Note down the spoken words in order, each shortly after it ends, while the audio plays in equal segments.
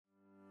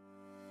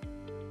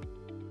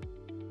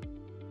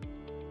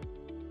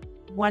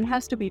One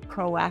has to be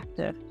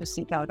proactive to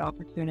seek out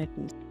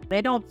opportunities. They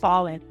don't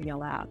fall into your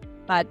lap.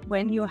 But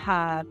when you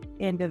have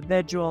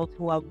individuals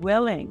who are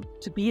willing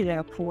to be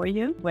there for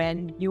you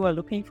when you are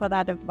looking for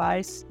that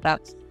advice,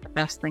 that's the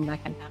best thing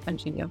that can happen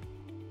to you.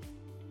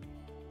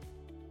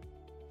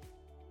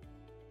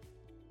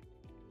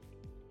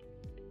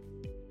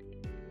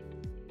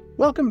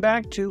 Welcome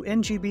back to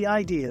NGB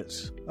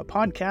Ideas, a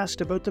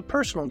podcast about the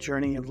personal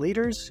journey of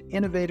leaders,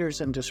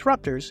 innovators, and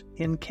disruptors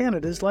in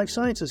Canada's life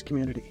sciences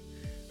community.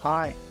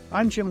 Hi,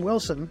 I'm Jim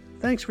Wilson.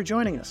 Thanks for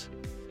joining us.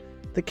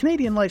 The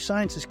Canadian life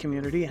sciences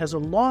community has a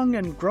long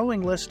and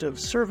growing list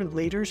of servant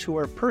leaders who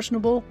are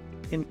personable,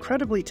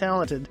 incredibly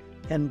talented,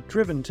 and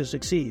driven to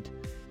succeed.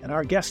 And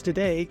our guest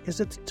today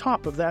is at the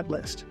top of that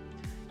list.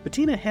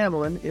 Bettina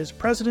Hamelin is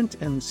President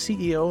and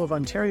CEO of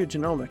Ontario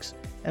Genomics,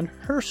 and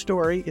her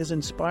story is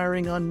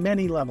inspiring on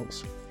many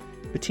levels.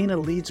 Bettina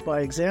leads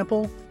by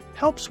example,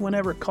 helps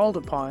whenever called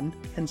upon,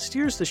 and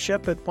steers the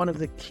ship at one of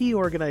the key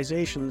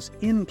organizations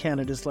in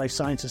Canada's life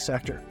sciences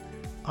sector.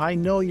 I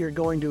know you're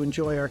going to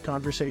enjoy our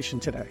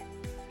conversation today.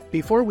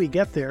 Before we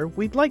get there,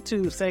 we'd like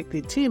to thank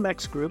the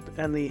TMX Group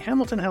and the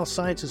Hamilton Health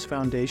Sciences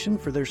Foundation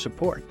for their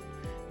support.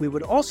 We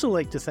would also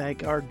like to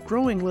thank our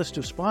growing list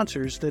of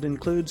sponsors that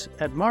includes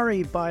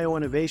Admari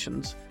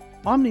Bioinnovations,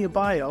 Omnia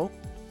Bio,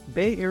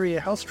 Bay Area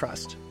Health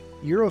Trust,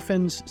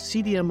 Eurofin's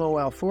CDMO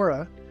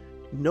Alfora,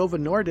 Nova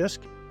Nordisk,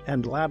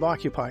 and Lab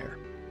Occupier.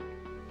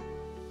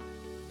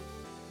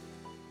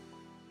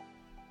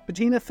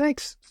 Bettina,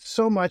 thanks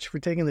so much for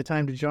taking the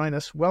time to join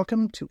us.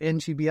 Welcome to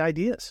NGB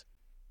Ideas.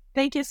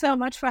 Thank you so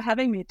much for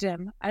having me,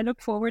 Jim. I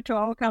look forward to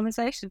our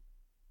conversation.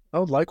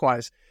 Oh,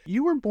 likewise.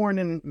 You were born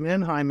in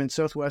Mannheim in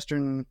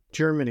southwestern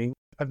Germany.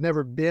 I've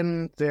never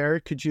been there.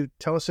 Could you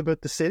tell us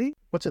about the city?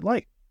 What's it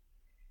like?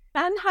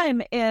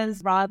 Mannheim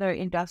is a rather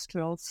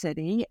industrial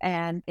city,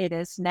 and it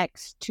is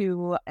next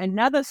to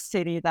another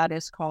city that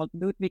is called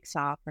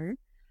Ludwigshafen,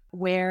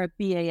 where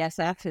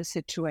BASF is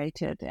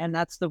situated, and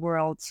that's the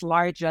world's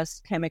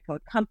largest chemical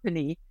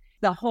company.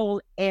 The whole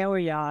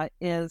area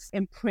is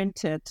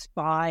imprinted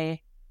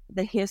by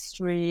the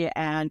history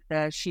and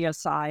the sheer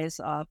size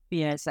of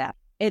BASF.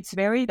 It's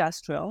very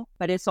industrial,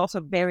 but it's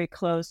also very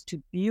close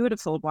to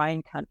beautiful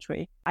wine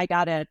country. I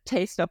got a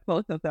taste of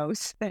both of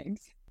those things.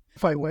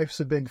 My wife's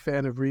a big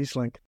fan of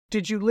Riesling.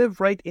 Did you live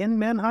right in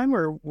Mannheim,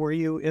 or were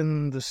you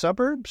in the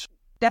suburbs?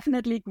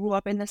 Definitely grew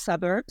up in the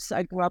suburbs.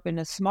 I grew up in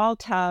a small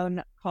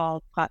town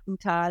called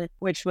Frankenthal,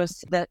 which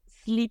was the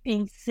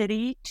sleeping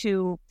city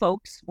to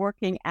folks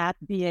working at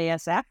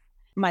BASF.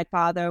 My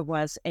father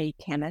was a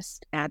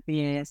chemist at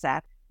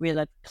BASF. We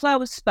lived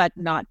close, but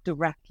not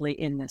directly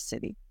in the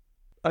city.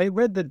 I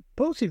read that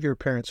both of your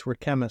parents were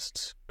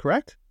chemists,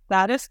 correct?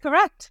 That is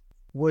correct.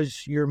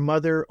 Was your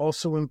mother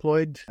also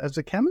employed as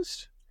a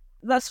chemist?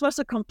 This was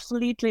a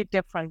completely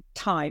different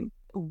time.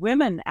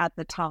 Women at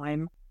the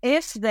time,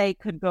 if they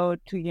could go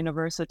to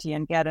university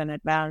and get an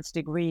advanced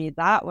degree,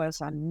 that was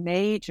a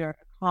major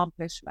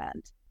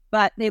accomplishment.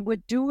 But they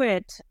would do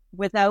it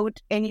without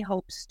any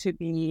hopes to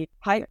be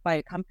hired by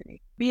a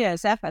company.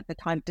 BASF at the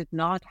time did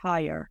not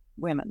hire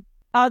women,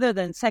 other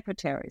than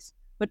secretaries,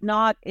 but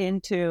not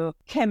into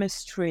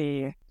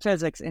chemistry,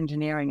 physics,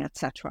 engineering,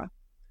 etc.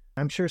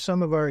 I'm sure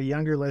some of our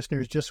younger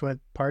listeners just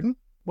went, pardon?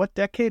 What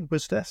decade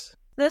was this?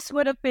 This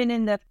would have been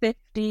in the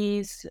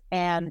 50s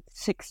and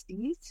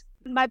 60s.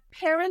 My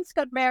parents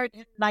got married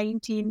in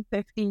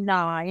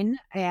 1959,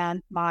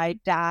 and my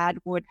dad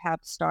would have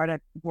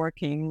started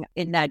working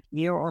in that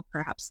year or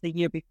perhaps the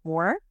year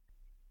before.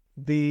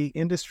 The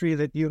industry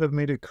that you have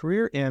made a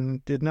career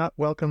in did not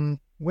welcome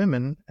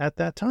women at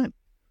that time.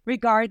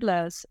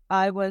 Regardless,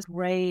 I was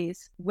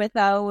raised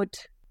without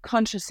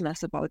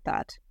consciousness about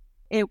that.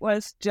 It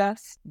was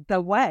just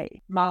the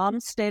way. Mom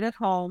stayed at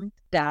home,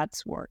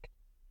 dad's work.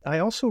 I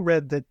also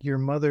read that your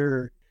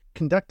mother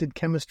conducted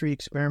chemistry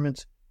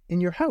experiments in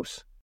your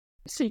house.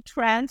 She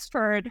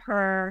transferred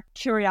her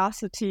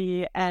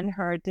curiosity and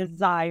her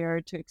desire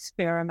to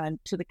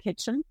experiment to the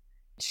kitchen.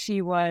 She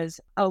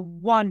was a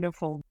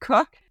wonderful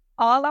cook.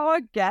 All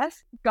our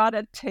guests got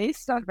a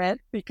taste of it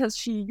because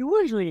she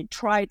usually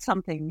tried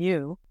something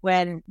new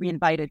when we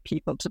invited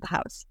people to the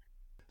house.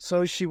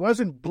 So she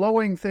wasn't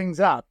blowing things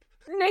up.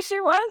 No,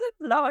 she wasn't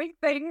blowing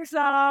things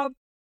up.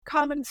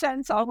 Common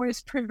sense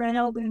always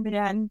prevailed in the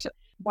end.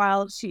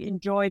 While she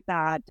enjoyed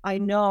that, I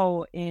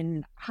know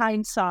in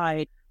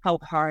hindsight how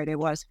hard it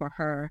was for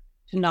her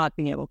to not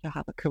be able to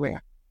have a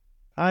career.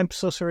 I'm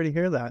so sorry to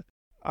hear that.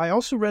 I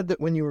also read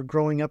that when you were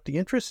growing up, the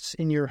interests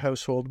in your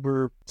household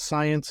were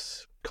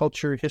science,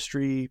 culture,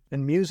 history,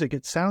 and music.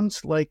 It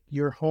sounds like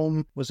your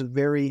home was a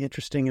very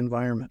interesting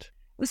environment.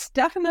 It was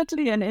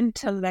definitely an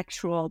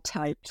intellectual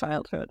type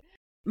childhood.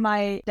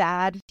 My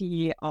dad,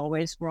 he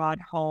always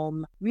brought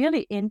home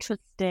really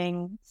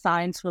interesting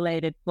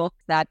science-related books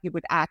that he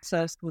would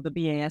access through the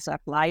BASF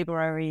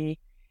library.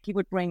 He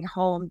would bring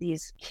home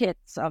these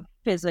kits of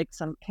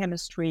physics and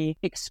chemistry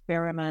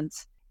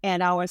experiments.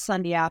 And our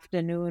Sunday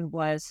afternoon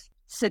was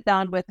sit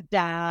down with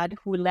Dad,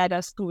 who led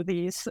us through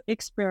these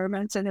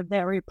experiments in a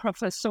very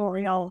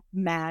professorial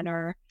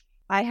manner.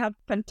 I have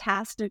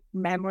fantastic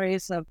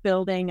memories of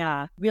building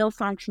a real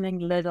functioning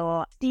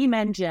little steam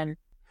engine.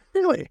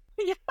 Really?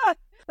 Yeah,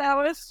 that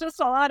was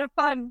just a lot of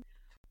fun.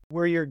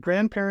 Were your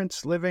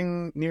grandparents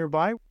living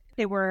nearby?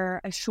 They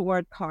were a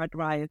short car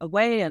drive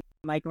away, and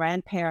my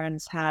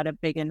grandparents had a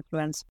big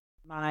influence.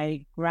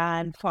 My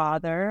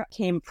grandfather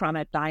came from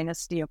a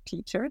dynasty of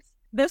teachers.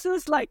 This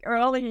is like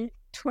early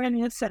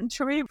 20th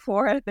century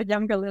for the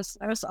younger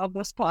listeners of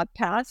this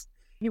podcast.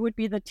 He would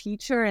be the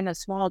teacher in a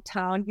small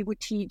town. He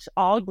would teach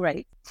all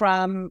grades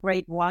from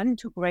grade 1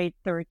 to grade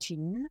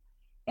 13.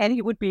 And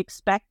he would be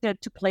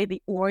expected to play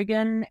the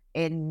organ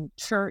in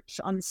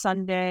church on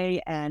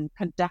Sunday and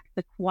conduct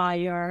the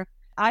choir.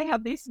 I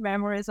have these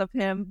memories of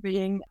him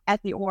being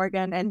at the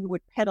organ, and he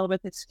would pedal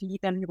with his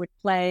feet and he would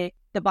play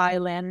the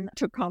violin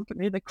to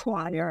accompany the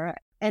choir.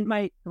 And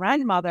my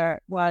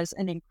grandmother was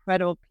an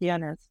incredible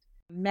pianist.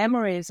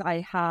 Memories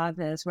I have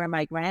is where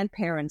my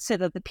grandparents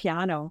sit at the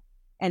piano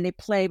and they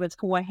play with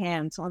 4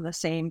 hands on the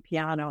same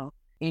piano.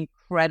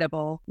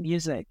 Incredible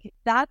music.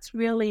 That's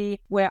really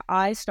where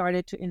I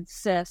started to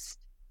insist.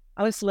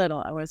 I was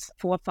little. I was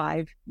 4 or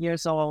 5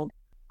 years old.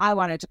 I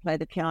wanted to play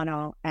the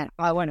piano and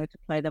I wanted to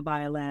play the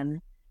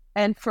violin.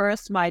 And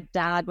first, my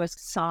dad was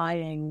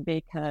sighing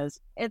because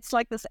it's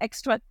like this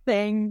extra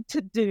thing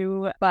to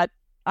do, but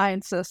I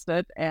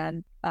insisted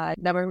and I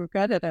never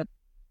regretted it.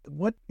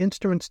 What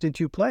instruments did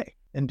you play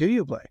and do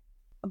you play?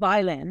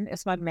 Violin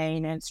is my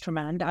main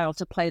instrument. I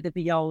also play the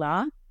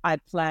viola. I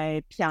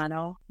play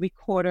piano,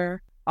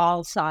 recorder,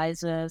 all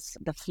sizes,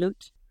 the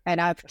flute,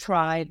 and I've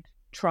tried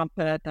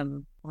trumpet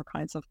and all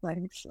kinds of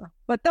things.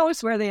 But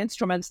those were the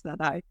instruments that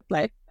I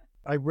played.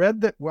 I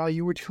read that while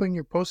you were doing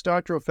your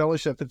postdoctoral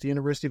fellowship at the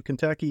University of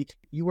Kentucky,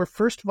 you were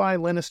first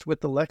violinist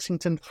with the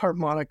Lexington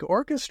Philharmonic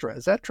Orchestra.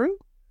 Is that true?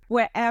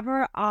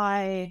 Wherever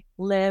I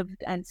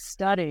lived and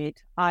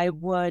studied, I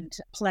would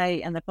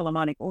play in the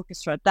Philharmonic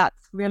Orchestra.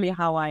 That's really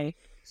how I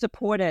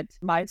supported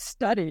my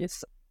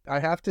studies. I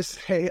have to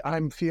say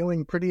I'm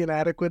feeling pretty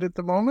inadequate at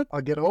the moment.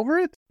 I'll get over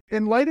it.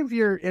 In light of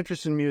your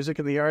interest in music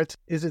and the arts,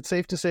 is it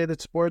safe to say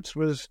that sports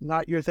was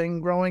not your thing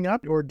growing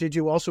up, or did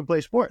you also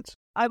play sports?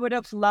 I would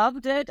have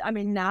loved it. I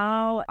mean,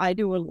 now I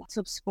do lots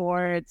of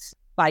sports,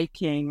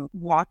 biking,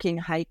 walking,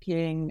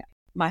 hiking.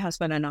 My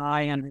husband and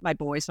I and my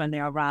boys, when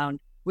they're around,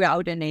 we're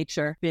out in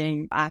nature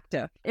being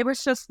active. It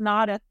was just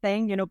not a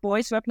thing. You know,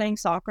 boys were playing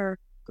soccer,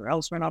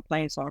 girls were not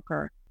playing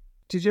soccer.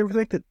 Did you ever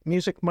think that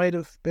music might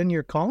have been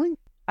your calling?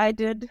 I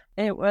did.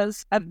 It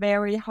was a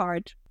very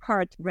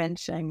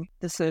heart-wrenching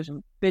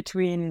decision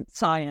between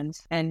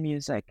science and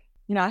music.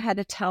 You know, I had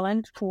a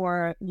talent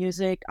for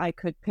music. I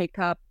could pick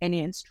up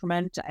any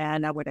instrument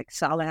and I would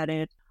excel at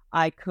it.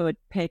 I could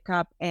pick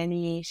up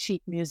any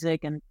sheet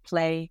music and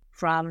play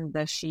from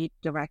the sheet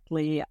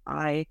directly.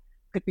 I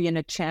could be in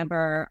a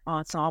chamber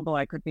ensemble.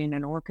 I could be in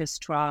an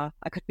orchestra.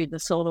 I could be the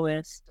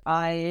soloist.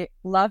 I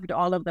loved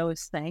all of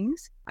those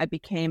things. I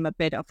became a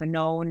bit of a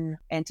known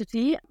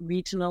entity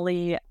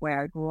regionally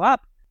where I grew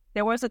up.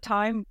 There was a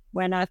time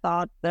when I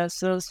thought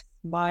this is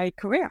my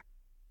career.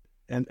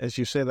 And as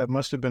you say, that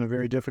must have been a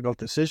very difficult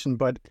decision,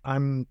 but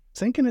I'm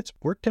thinking it's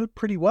worked out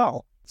pretty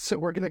well. So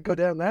we're going to go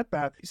down that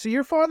path. So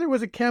your father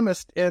was a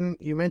chemist, and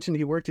you mentioned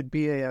he worked at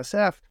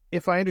BASF.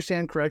 If I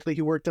understand correctly,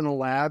 he worked in a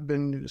lab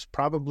and was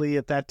probably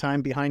at that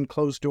time behind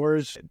closed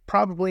doors,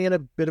 probably in a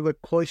bit of a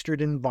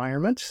cloistered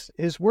environment.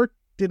 His work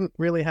didn't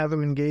really have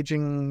him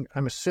engaging,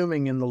 I'm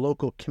assuming, in the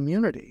local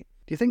community.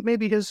 Do you think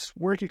maybe his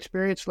work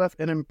experience left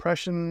an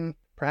impression,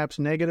 perhaps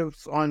negative,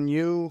 on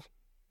you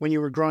when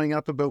you were growing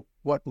up about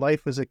what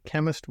life as a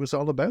chemist was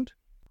all about?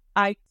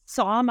 I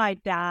saw my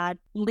dad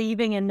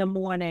leaving in the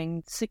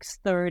morning,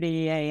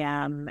 6:30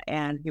 a.m.,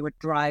 and he would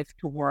drive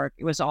to work.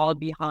 It was all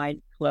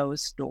behind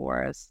closed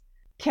doors.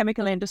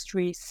 Chemical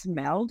industry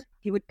smelled.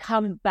 He would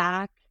come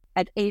back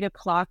at 8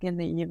 o'clock in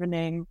the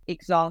evening,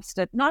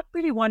 exhausted, not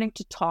really wanting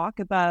to talk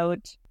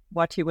about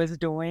what he was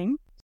doing.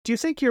 Do you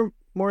think you're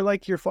more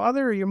like your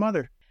father or your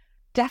mother?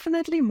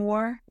 Definitely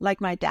more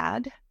like my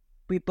dad.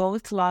 We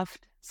both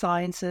loved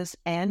sciences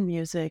and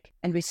music,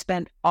 and we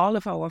spent all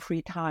of our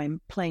free time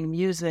playing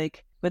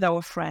music with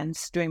our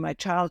friends during my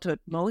childhood,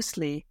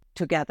 mostly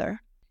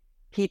together.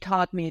 He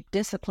taught me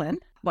discipline.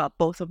 Well,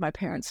 both of my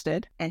parents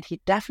did, and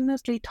he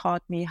definitely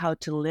taught me how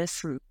to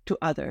listen to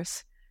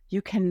others.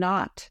 You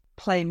cannot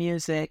play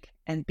music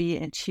and be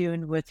in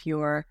tune with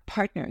your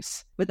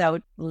partners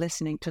without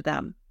listening to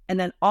them, and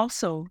then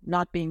also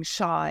not being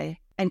shy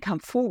and come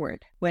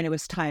forward when it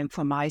was time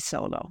for my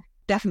solo.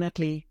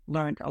 Definitely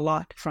learned a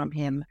lot from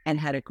him and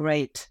had a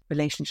great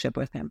relationship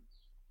with him.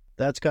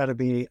 That's got to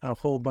be a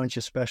whole bunch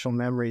of special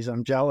memories.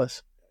 I'm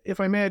jealous. If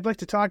I may, I'd like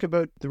to talk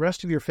about the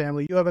rest of your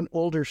family. You have an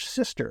older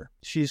sister.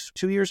 She's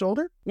 2 years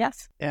older?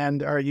 Yes.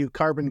 And are you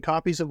carbon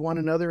copies of one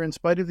another in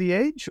spite of the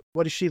age?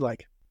 What is she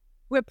like?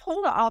 We're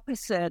polar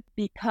opposite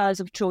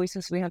because of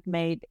choices we have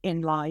made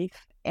in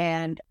life.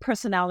 And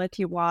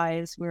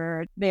personality-wise,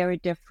 we're very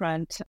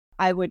different.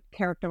 I would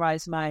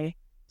characterize my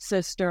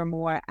sister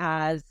more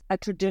as a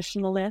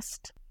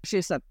traditionalist.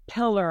 She's a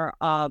pillar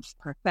of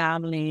her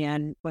family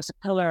and was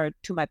a pillar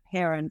to my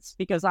parents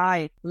because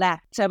I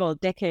left several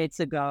decades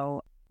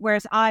ago.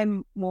 Whereas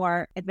I'm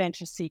more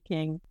adventure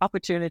seeking,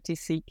 opportunity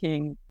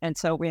seeking. And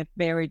so we have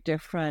very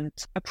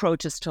different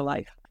approaches to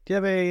life. Do you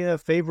have a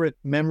favorite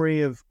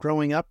memory of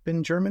growing up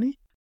in Germany?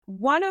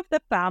 One of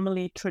the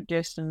family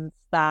traditions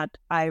that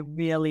I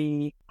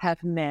really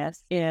have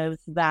missed is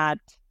that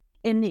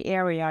in the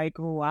area I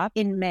grew up,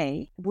 in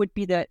May would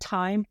be the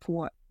time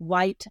for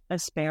white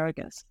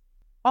asparagus.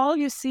 All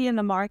you see in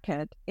the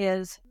market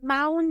is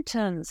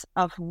mountains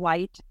of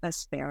white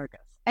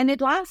asparagus. And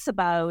it lasts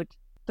about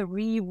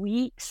 3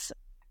 weeks.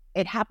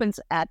 It happens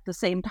at the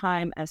same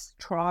time as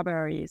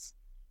strawberries.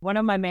 One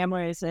of my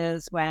memories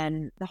is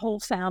when the whole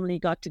family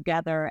got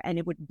together and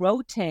it would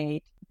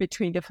rotate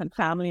between different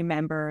family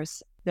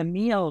members. The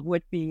meal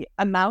would be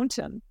a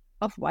mountain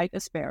of white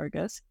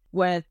asparagus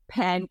with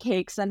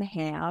pancakes and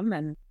ham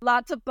and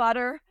lots of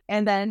butter.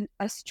 And then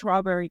a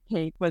strawberry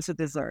cake was a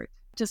dessert.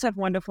 Just have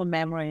wonderful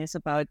memories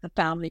about the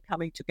family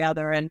coming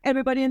together and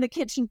everybody in the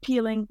kitchen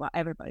peeling. Well,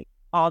 everybody,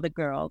 all the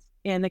girls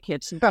in the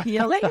kitchen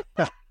peeling.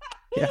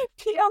 Yeah.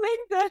 Peeling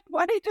the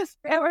white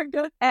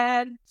asparagus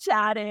and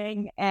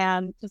chatting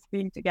and just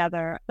being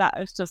together. That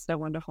was just a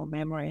wonderful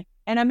memory.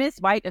 And I miss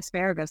white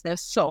asparagus. They're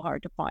so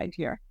hard to find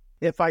here.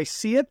 If I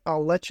see it,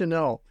 I'll let you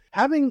know.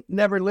 Having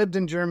never lived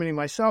in Germany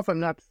myself, I'm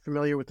not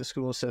familiar with the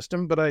school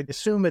system, but I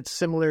assume it's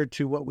similar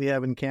to what we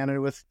have in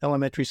Canada with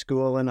elementary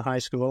school and high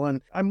school.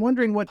 And I'm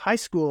wondering what high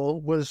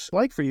school was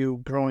like for you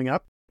growing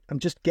up. I'm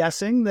just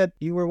guessing that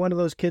you were one of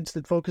those kids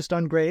that focused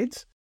on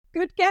grades.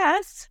 Good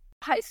guess.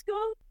 High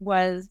school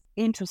was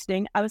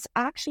interesting. I was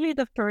actually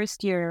the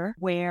first year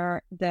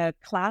where the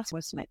class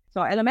was mixed.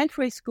 So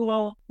elementary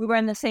school, we were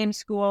in the same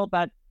school,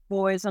 but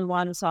boys on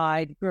one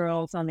side,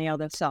 girls on the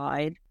other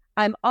side.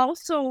 I'm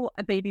also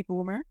a baby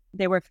boomer.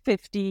 There were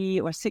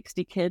 50 or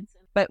 60 kids.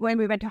 But when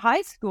we went to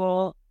high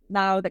school,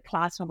 now the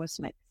classroom was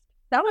mixed.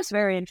 That was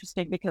very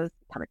interesting because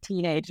I'm a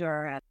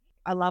teenager and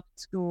I loved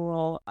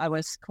school. I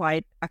was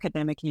quite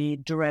academically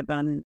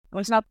driven. I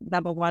was not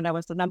number one. I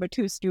was the number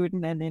 2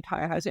 student in the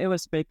entire house. It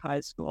was a big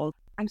high school.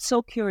 I'm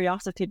so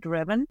curiosity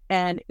driven,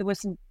 and it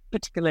wasn't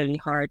particularly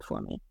hard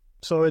for me.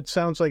 So it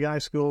sounds like high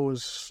school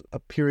was a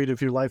period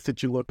of your life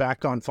that you look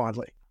back on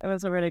fondly. It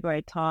was a really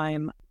great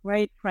time,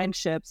 great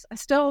friendships. I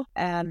still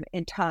am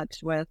in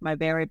touch with my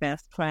very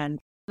best friend.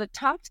 The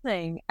tough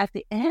thing at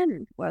the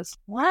end was,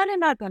 what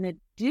am I going to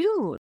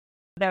do?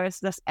 There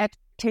was this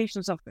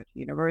expectations of the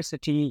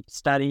university,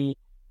 study,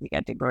 we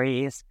get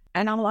degrees.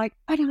 And I'm like,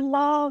 I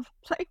love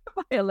playing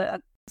the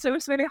violin. So it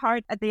was really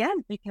hard at the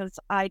end because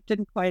I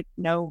didn't quite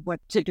know what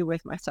to do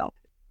with myself.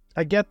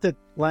 I get that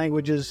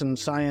languages and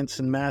science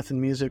and math and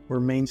music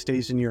were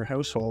mainstays in your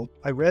household.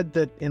 I read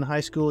that in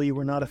high school you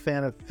were not a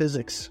fan of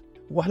physics.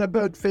 What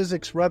about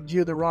physics rubbed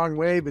you the wrong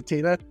way,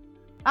 Bettina?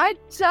 I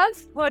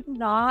just would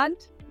not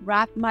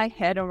wrap my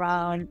head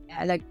around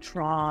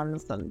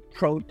electrons and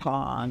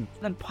protons,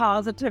 the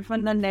positive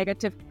and the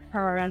negative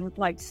current,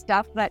 like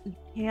stuff that you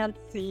can't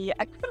see.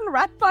 I couldn't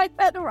wrap my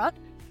head around.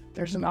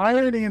 There's an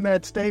irony in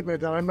that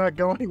statement, and I'm not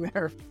going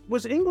there.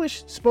 Was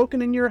English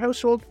spoken in your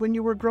household when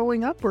you were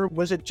growing up, or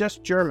was it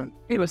just German?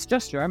 It was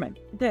just German.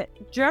 The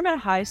German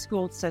high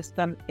school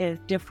system is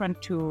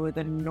different to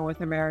the North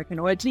American,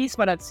 or at least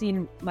what I've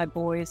seen my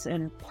boys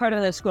in part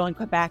of their school in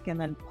Quebec and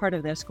then part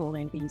of their school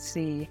in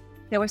BC.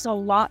 There was a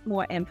lot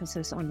more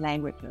emphasis on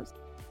languages.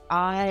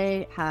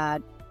 I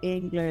had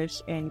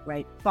English in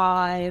grade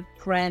 5,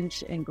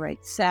 French in grade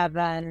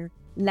 7,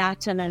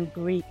 Latin and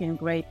Greek in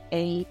grade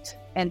 8.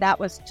 And that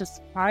was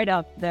just part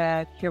of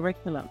the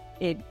curriculum.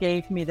 It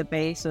gave me the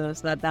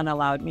basis that then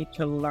allowed me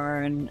to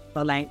learn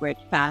the language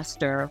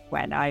faster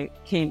when I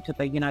came to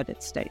the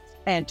United States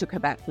and to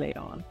Quebec later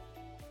on.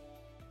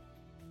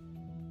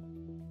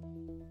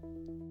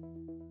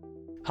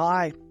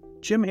 Hi,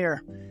 Jim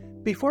here.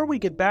 Before we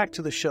get back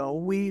to the show,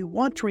 we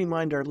want to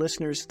remind our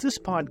listeners this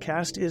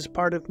podcast is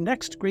part of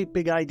Next Great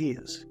Big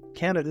Ideas,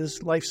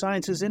 Canada's Life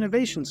Sciences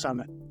Innovation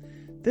Summit.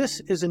 This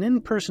is an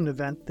in-person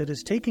event that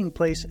is taking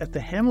place at the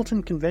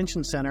Hamelin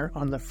Convention Centre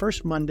on the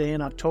first Monday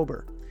in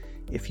October.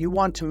 If you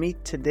want to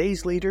meet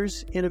today's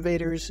leaders,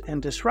 innovators,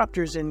 and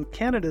disruptors in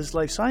Canada's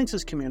life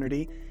sciences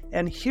community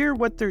and hear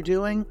what they're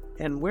doing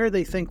and where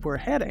they think we're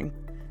heading,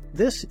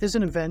 this is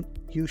an event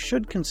you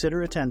should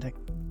consider attending.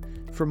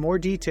 For more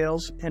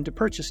details and to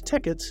purchase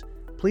tickets,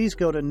 please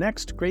go to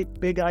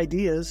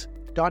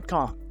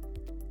nextgreatbigideas.com.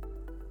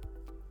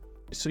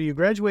 So you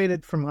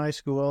graduated from high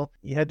school,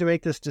 you had to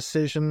make this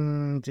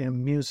decision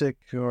in music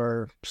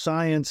or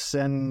science,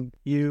 and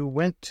you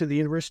went to the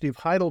University of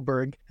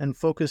Heidelberg and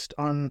focused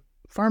on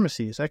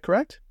pharmacy. Is that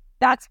correct?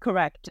 That's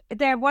correct.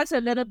 There was a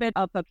little bit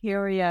of a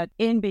period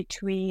in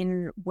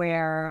between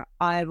where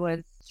I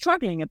was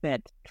struggling a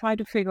bit, trying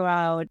to figure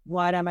out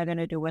what am I going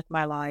to do with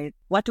my life?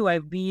 What do I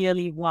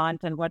really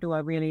want and what do I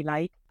really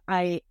like?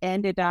 I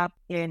ended up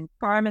in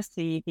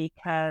pharmacy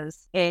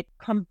because it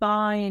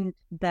combined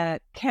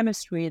the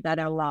chemistry that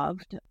I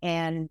loved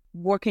and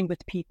working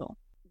with people.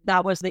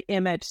 That was the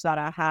image that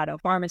I had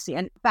of pharmacy.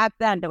 And back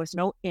then, there was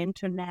no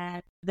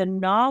internet. The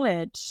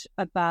knowledge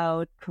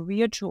about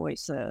career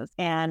choices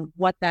and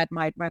what that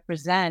might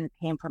represent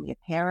came from your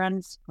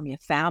parents, from your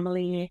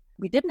family.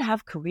 We didn't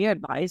have career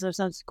advisors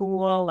in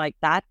school. Like,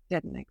 that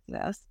didn't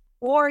exist.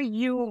 Or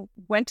you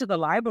went to the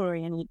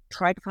library and you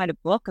tried to find a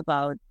book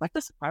about what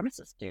does a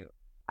pharmacist do?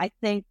 I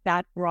think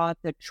that brought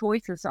the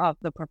choices of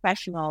the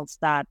professionals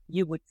that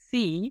you would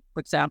see.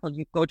 For example,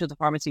 you go to the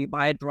pharmacy, you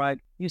buy a drug,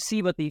 you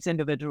see what these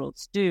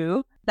individuals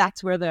do.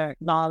 That's where the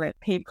knowledge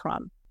came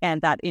from,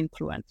 and that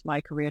influenced my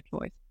career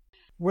choice.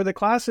 Were the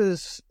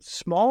classes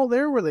small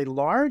there? Were they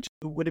large?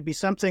 Would it be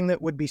something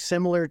that would be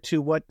similar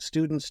to what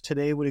students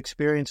today would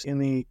experience in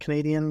the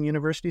Canadian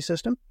university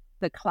system?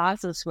 The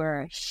classes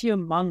were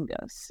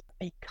humongous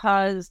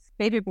because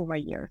baby boomer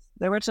years,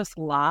 there were just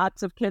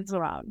lots of kids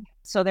around.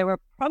 So there were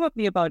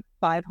probably about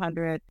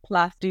 500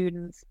 plus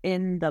students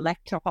in the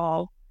lecture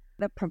hall.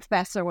 The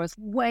professor was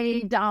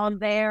way down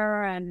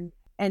there, and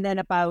then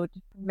about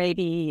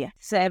maybe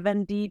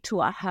 70 to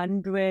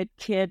 100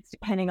 kids,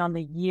 depending on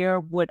the year,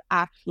 would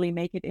actually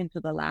make it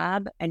into the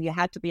lab. And you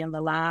had to be in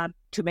the lab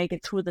to make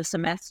it through the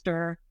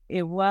semester.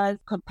 It was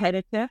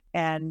competitive.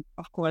 And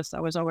of course, I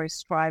was always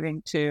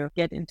striving to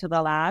get into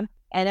the lab.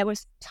 And it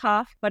was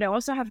tough, but I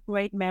also have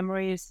great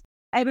memories.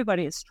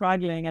 Everybody is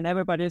struggling and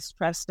everybody is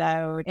stressed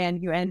out.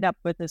 And you end up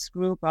with this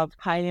group of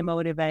highly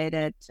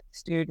motivated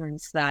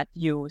students that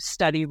you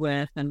study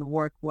with and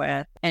work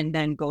with and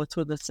then go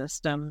through the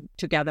system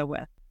together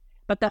with.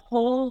 But the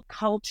whole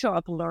culture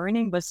of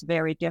learning was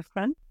very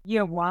different.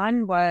 Year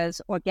one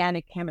was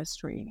organic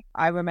chemistry.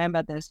 I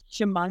remember this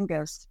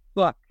humongous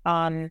book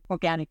on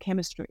organic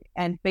chemistry.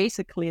 And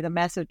basically the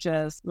message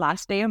is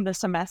last day of the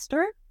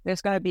semester,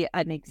 there's going to be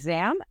an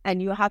exam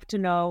and you have to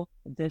know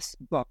this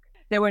book.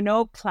 There were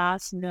no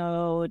class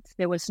notes.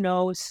 There was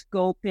no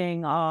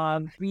scoping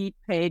of read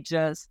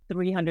pages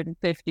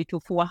 350 to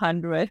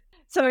 400.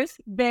 So it's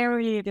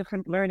very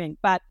different learning,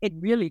 but it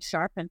really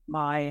sharpened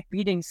my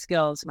reading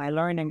skills, my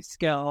learning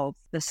skills,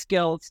 the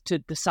skills to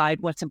decide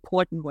what's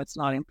important, what's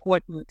not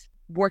important.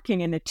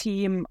 Working in a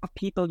team of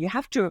people, you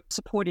have to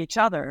support each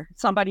other.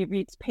 Somebody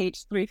reads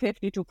page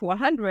 350 to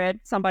 400,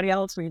 somebody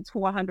else reads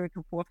 400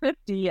 to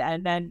 450,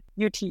 and then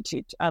you teach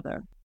each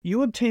other.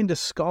 You obtained a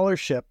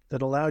scholarship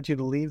that allowed you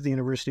to leave the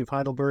University of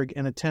Heidelberg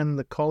and attend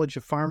the College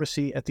of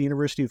Pharmacy at the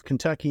University of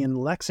Kentucky in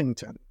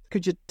Lexington.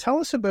 Could you tell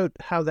us about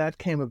how that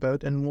came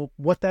about and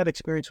what that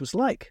experience was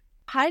like?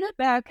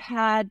 Heidelberg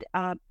had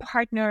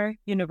partner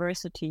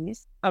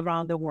universities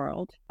around the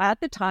world.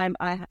 At the time,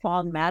 I had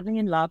fallen madly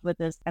in love with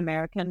this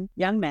American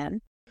young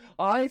man.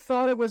 I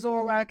thought it was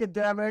all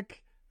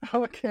academic.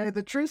 Okay,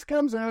 the truth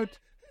comes out.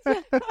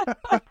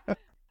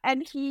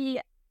 And he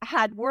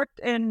had worked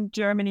in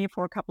Germany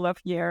for a couple of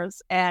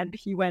years, and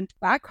he went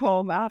back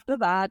home after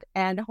that,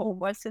 and home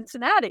was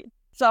Cincinnati.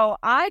 So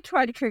I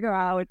tried to figure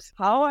out,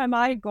 how am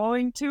I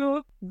going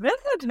to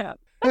visit him?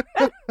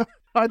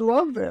 I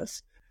love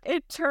this.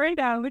 It turned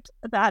out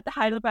that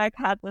Heidelberg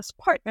had this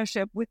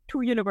partnership with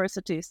two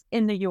universities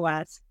in the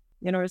U.S.,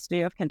 University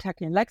of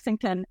Kentucky in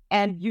Lexington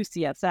and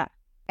UCSF.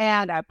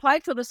 And I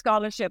applied for the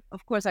scholarship.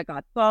 Of course, I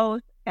got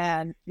both.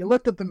 And you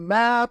looked at the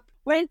map.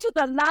 Went to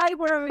the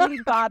library,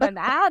 got an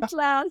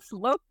atlas,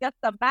 looked at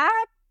the map.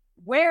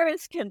 Where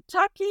is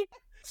Kentucky?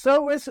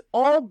 So it's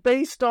all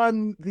based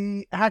on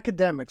the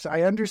academics.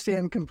 I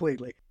understand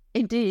completely.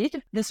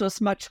 Indeed, this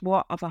was much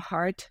more of a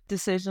hard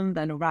decision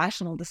than a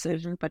rational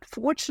decision. But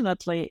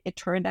fortunately, it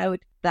turned out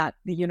that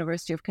the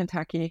University of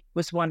Kentucky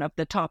was one of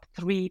the top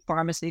 3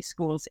 pharmacy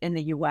schools in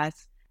the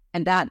U.S.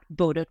 And that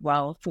boded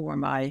well for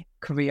my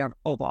career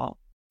overall.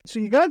 So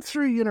you got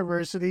through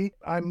university.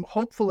 I'm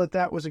hopeful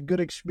that was a good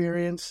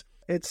experience.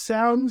 It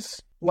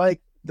sounds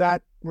like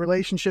that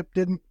relationship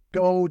didn't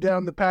go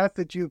down the path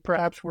that you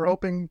perhaps were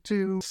hoping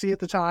to see at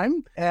the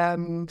time,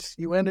 and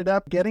you ended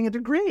up getting a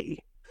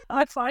degree.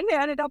 I finally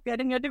ended up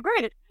getting a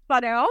degree,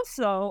 but I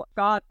also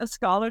got a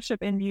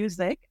scholarship in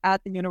music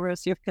at the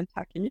University of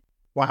Kentucky.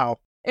 Wow.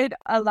 It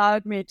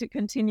allowed me to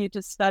continue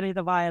to study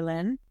the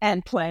violin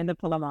and play in the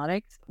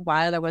Philharmonics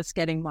while I was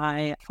getting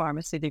my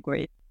pharmacy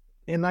degree.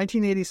 In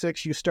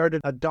 1986, you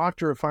started a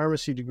Doctor of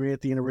Pharmacy degree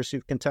at the University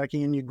of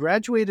Kentucky, and you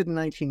graduated in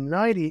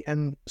 1990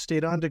 and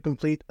stayed on to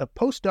complete a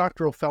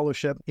postdoctoral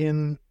fellowship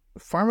in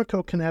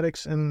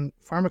pharmacokinetics and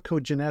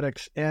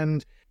pharmacogenetics.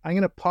 And I'm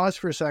going to pause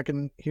for a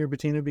second here,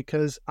 Bettina,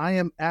 because I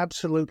am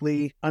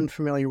absolutely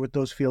unfamiliar with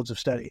those fields of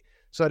study.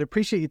 So I'd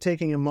appreciate you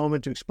taking a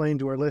moment to explain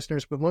to our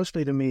listeners, but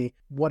mostly to me,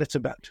 what it's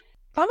about.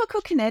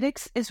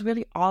 Pharmacokinetics is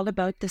really all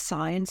about the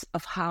science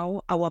of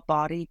how our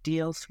body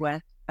deals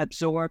with,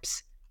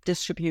 absorbs,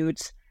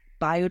 distributes,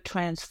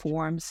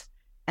 biotransforms,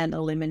 and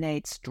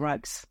eliminates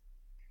drugs.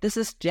 This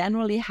is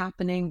generally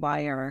happening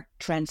via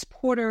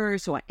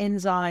transporters or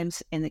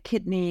enzymes in the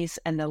kidneys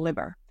and the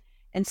liver.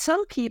 And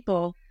some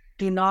people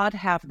do not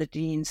have the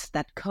genes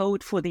that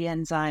code for the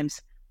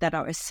enzymes that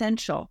are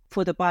essential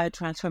for the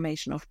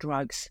biotransformation of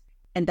drugs.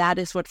 And that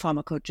is what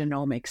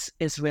pharmacogenomics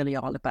is really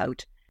all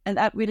about. And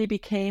that really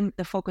became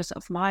the focus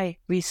of my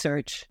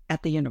research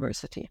at the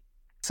university.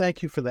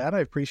 Thank you for that. I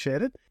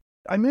appreciate it.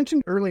 I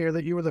mentioned earlier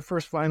that you were the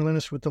first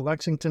violinist with the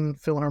Lexington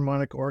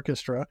Philharmonic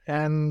Orchestra,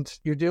 and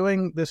you're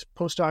doing this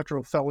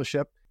postdoctoral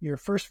fellowship. You're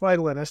first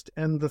violinist,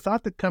 and the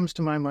thought that comes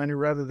to my mind, or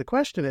rather the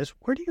question is,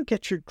 where do you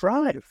get your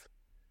drive?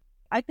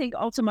 I think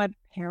also my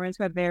parents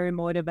were very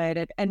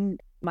motivated, and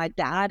my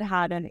dad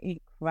had an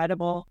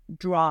incredible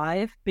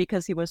drive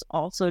because he was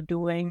also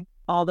doing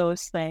all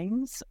those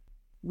things.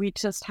 We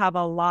just have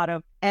a lot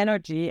of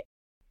energy.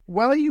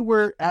 While you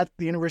were at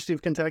the University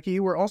of Kentucky,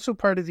 you were also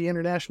part of the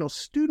International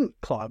Student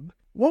Club.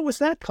 What was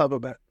that club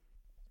about?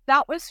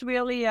 That was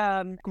really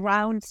a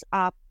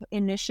grounds-up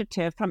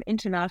initiative from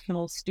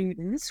international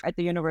students at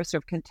the University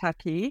of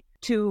Kentucky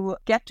to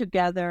get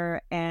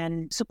together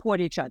and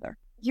support each other.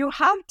 You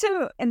have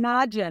to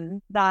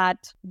imagine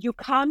that you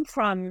come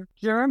from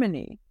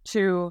Germany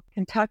to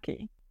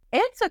Kentucky.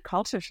 It's a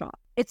culture shock.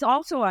 It's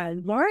also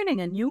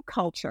learning a new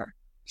culture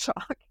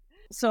shock.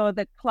 So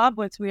the club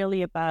was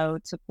really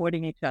about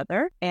supporting each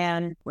other,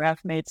 and we have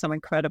made some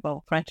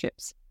incredible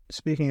friendships.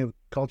 Speaking of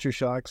culture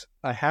shocks,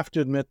 I have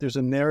to admit there's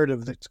a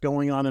narrative that's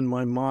going on in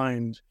my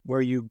mind where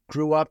you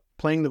grew up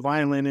playing the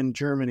violin in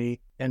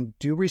Germany, and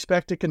due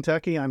respect to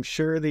Kentucky, I'm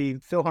sure the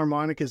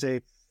Philharmonic is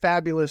a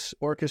fabulous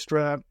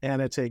orchestra,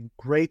 and it's a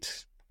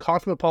great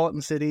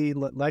cosmopolitan city,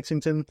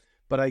 Lexington,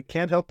 but I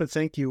can't help but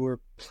think you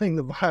were playing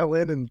the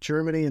violin in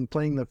Germany and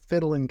playing the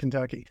fiddle in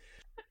Kentucky.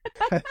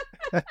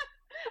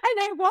 And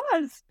I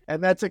was.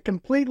 And that's a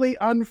completely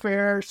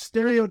unfair,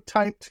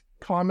 stereotyped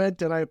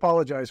comment, and I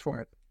apologize for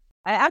it.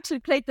 I actually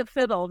played the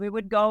fiddle. We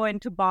would go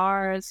into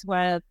bars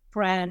with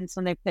friends,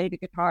 and they played the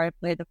guitar, I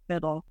played the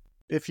fiddle.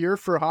 If you're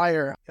for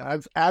hire,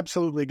 I've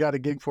absolutely got a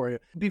gig for you.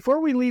 Before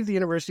we leave the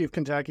University of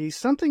Kentucky,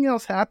 something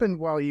else happened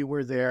while you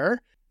were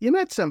there. You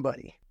met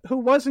somebody who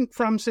wasn't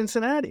from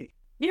Cincinnati.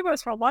 He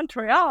was from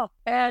Montreal,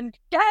 and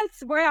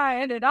guess where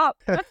I ended up?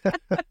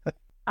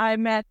 I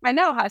met my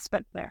now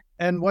husband there.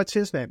 And what's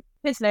his name?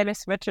 His name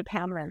is Richard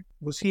Hamelin.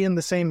 Was he in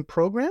the same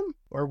program,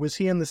 or was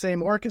he in the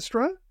same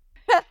orchestra?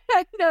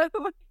 No,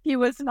 he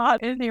was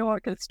not in the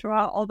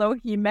orchestra, although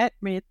he met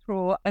me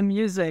through a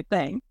music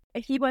thing.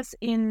 He was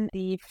in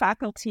the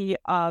Faculty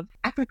of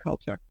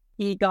Agriculture.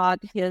 He got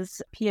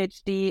his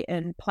PhD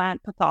in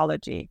plant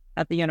pathology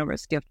at the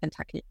University of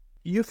Kentucky.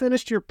 You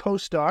finished your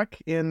postdoc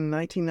in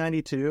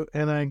 1992,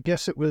 and I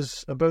guess it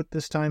was about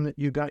this time that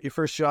you got your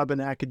first job in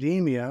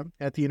academia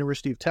at the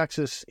University of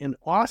Texas in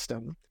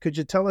Austin. Could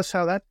you tell us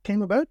how that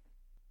came about?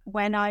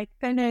 When I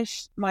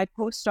finished my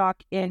postdoc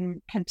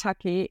in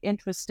Kentucky,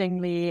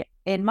 interestingly,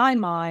 in my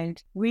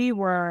mind, we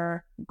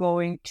were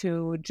going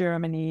to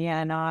Germany,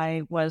 and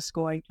I was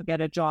going to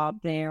get a job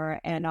there,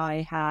 and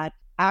I had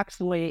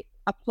actually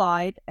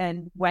applied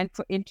and went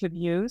for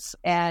interviews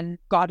and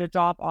got a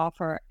job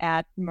offer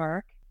at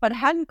Merck, but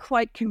hadn't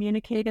quite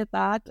communicated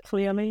that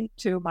clearly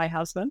to my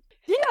husband.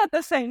 He, at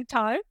the same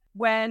time,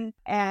 went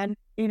and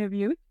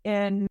interviewed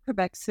in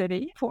Quebec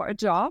City for a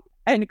job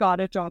and got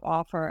a job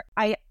offer.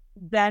 I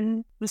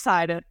then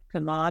decided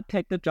to not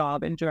take the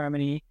job in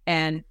Germany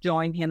and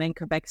join him in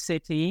Quebec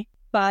City.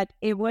 But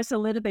it was a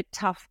little bit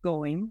tough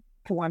going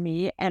for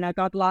me, and I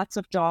got lots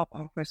of job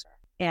offers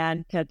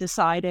and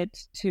decided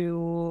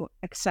to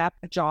accept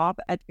a job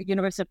at the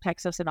University of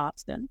Texas in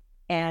Austin.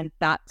 And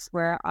that's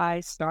where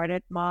I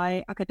started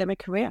my academic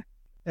career.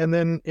 And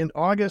then in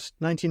August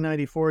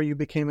 1994, you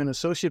became an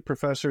associate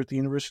professor at the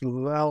University of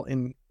Laval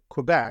in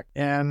Quebec.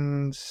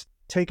 And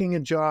taking a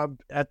job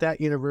at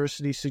that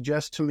university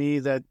suggests to me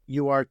that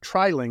you are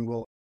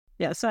trilingual.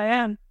 Yes, I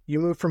am. You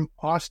moved from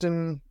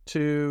Austin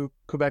to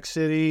Quebec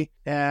City,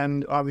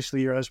 and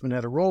obviously your husband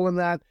had a role in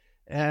that.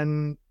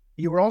 And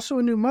you were also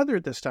a new mother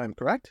at this time,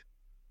 correct?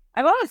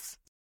 I was.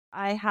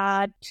 I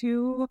had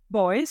 2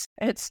 boys.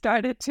 It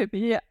started to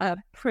be a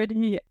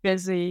pretty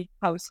busy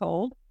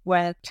household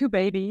with 2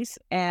 babies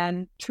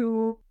and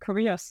 2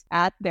 careers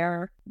at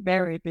their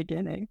very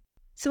beginning.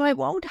 So I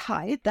won't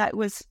hide that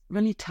was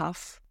really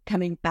tough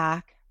coming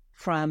back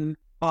from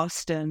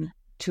Austin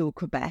to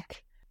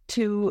Quebec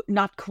to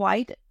not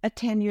quite a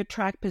tenure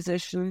track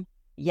position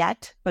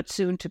yet, but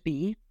soon to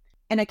be.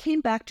 And I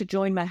came back to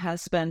join my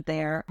husband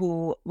there,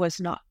 who was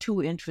not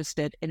too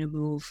interested in a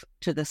move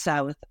to the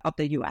south of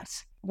the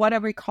U.S. What I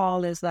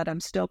recall is that I'm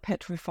still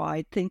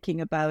petrified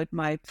thinking about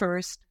my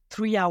first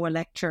 3-hour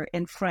lecture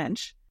in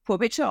French, for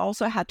which I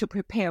also had to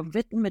prepare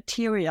written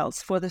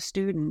materials for the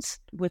students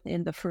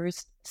within the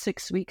first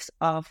 6 weeks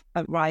of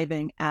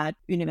arriving at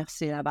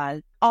Université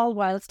Laval, all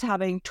whilst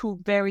having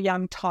 2 very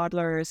young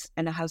toddlers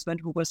and a husband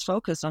who was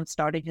focused on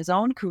starting his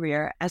own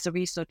career as a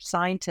research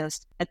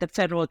scientist at the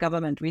Federal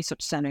Government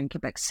Research Center in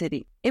Quebec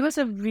City. It was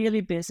a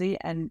really busy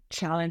and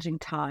challenging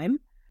time,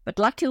 but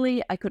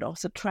luckily I could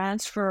also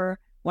transfer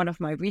one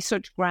of my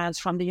research grants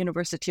from the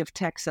University of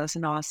Texas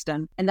in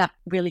Austin. And that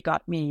really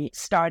got me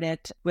started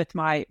with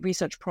my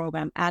research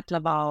program at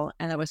Laval.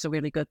 And that was a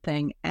really good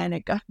thing. And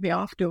it got me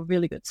off to a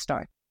really good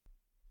start.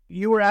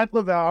 You were at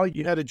Laval,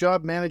 you had a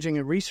job managing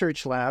a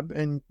research lab,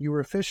 and you were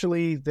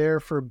officially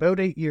there for about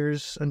 8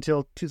 years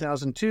until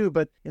 2002.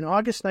 But in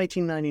August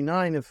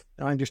 1999, if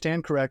I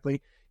understand correctly,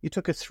 you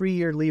took a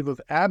 3-year leave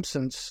of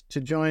absence to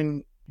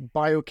join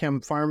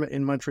Biochem Pharma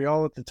in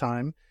Montreal at the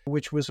time,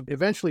 which was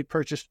eventually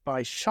purchased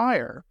by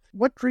Shire.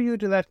 What drew you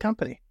to that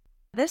company?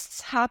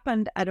 This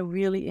happened at a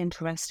really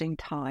interesting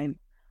time.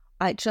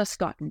 I'd just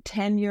gotten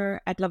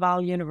tenure at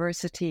Laval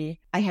University.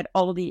 I had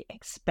all the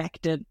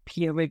expected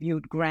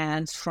peer-reviewed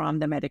grants from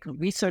the Medical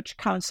Research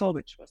Council,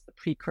 which was the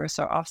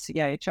precursor of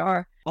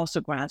CIHR, also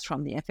grants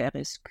from the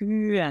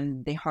FRSQ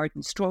and the Heart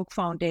and Stroke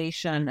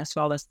Foundation, as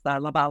well as the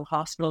Laval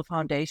Hospital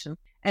Foundation.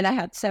 And I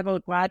had several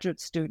graduate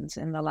students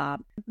in the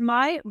lab.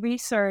 My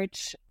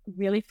research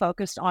really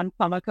focused on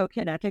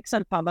pharmacokinetics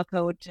and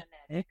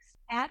pharmacogenetics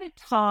at a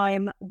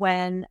time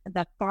when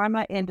the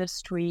pharma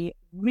industry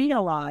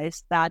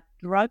realized that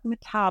drug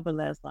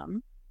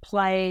metabolism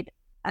played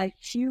a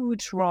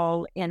huge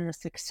role in the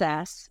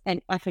success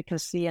and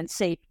efficacy and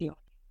safety.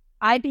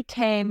 I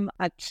became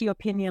a key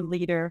opinion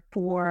leader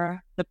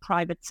for the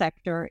private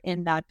sector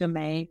in that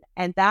domain,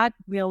 and that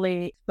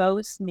really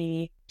exposed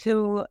me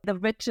to the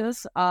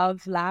riches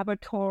of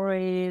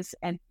laboratories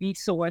and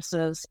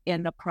resources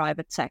in the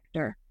private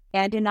sector.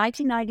 And in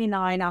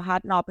 1999, I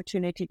had an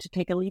opportunity to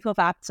take a leave of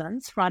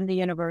absence from the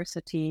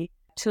university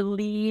to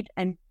lead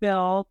and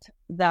build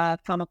the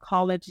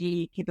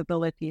pharmacology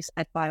capabilities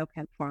at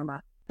Biochem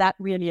Pharma. That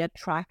really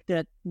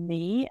attracted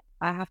me.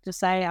 I have to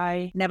say,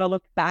 I never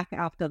looked back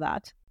after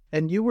that.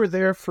 And you were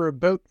there for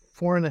about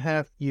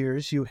 4.5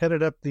 years. You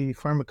headed up the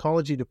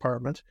pharmacology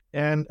department.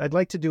 And I'd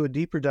like to do a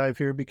deeper dive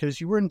here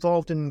because you were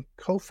involved in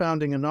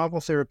co-founding a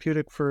novel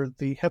therapeutic for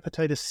the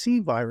hepatitis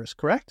C virus,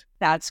 correct?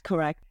 That's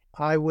correct.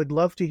 I would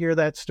love to hear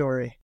that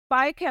story.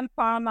 Biochem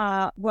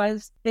Pharma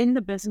was in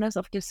the business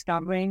of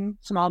discovering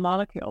small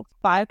molecules.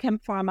 Biochem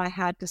Pharma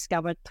had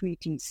discovered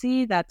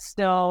 3TC, that's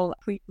still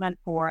treatment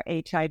for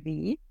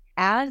HIV.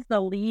 As the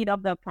lead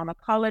of the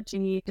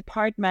pharmacology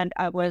department,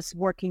 I was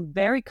working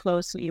very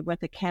closely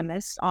with the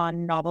chemists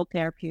on novel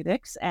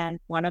therapeutics, and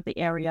one of the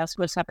areas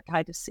was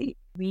hepatitis C.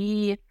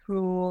 We,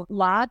 through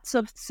lots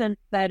of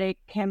synthetic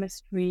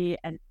chemistry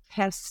and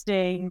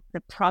testing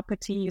the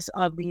properties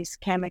of these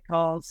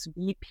chemicals,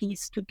 we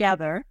pieced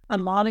together a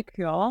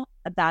molecule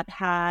that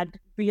had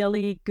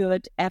really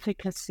good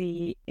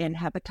efficacy in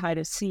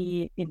hepatitis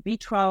C in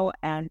vitro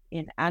and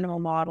in animal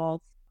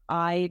models.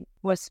 I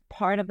was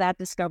part of that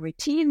discovery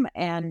team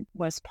and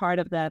was part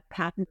of the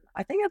patent.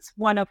 I think it's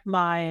one of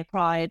my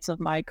prides of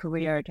my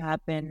career to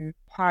have been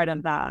part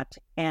of that,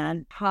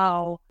 and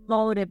how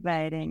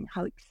motivating,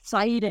 how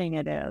exciting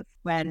it is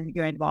when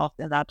you're involved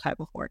in that type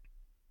of work.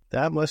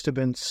 That must have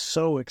been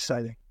so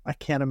exciting. I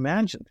can't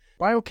imagine.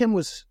 Biochem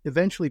was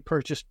eventually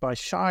purchased by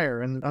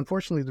Shire, and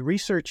unfortunately the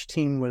research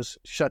team was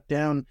shut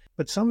down,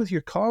 but some of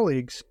your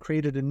colleagues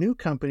created a new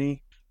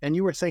company, and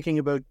you were thinking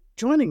about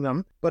joining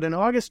them. But in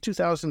August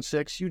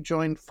 2006, you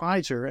joined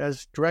Pfizer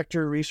as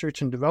Director of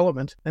Research and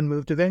Development and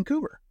moved to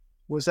Vancouver.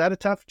 Was that a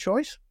tough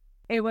choice?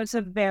 It was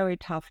a very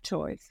tough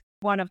choice.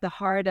 One of the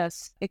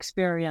hardest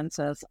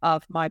experiences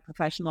of my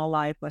professional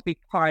life was being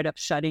part of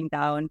shutting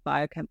down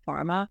Biochem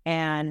Pharma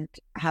and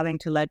having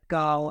to let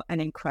go an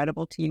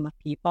incredible team of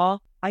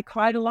people. I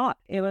cried a lot.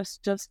 It was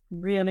just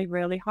really,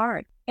 really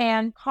hard.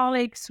 And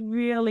colleagues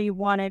really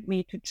wanted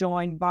me to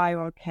join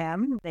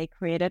Biochem. They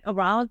created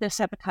around this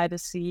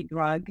hepatitis C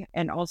drug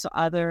and also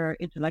other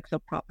intellectual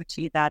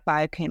property that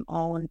Biochem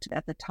owned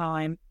at the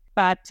time.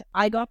 But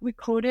I got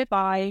recruited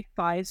by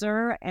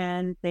Pfizer,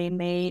 and they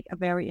made a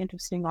very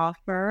interesting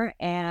offer.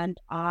 And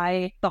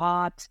I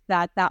thought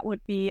that that would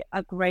be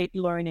a great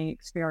learning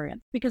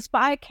experience, because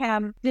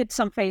Biochem did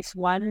some phase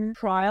 1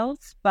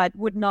 trials, but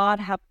would not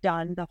have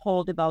done the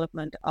whole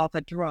development of a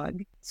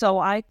drug. So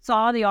I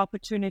saw the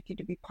opportunity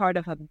to be part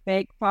of a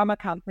big pharma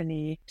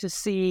company to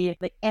see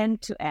the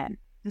end-to-end.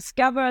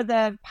 Discover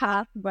the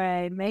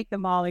pathway, make the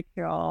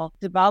molecule,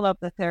 develop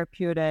the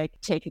therapeutic,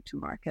 take it to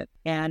market.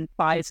 And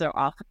Pfizer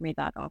offered me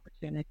that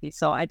opportunity.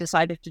 So I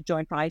decided to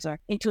join Pfizer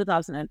in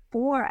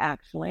 2004,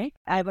 actually.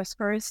 I was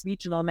first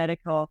regional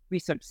medical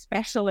research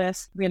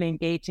specialist, really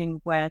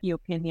engaging with key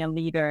opinion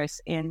leaders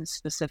in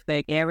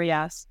specific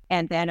areas.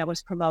 And then I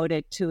was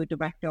promoted to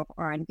Director of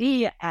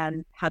R&D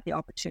and had the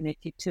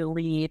opportunity to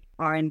lead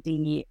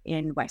R&D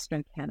in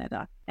Western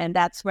Canada. And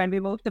that's when we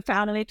moved the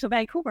family to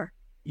Vancouver.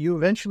 You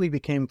eventually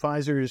became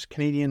Pfizer's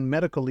Canadian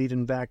medical lead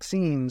in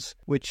vaccines,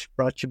 which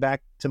brought you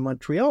back to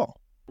Montreal.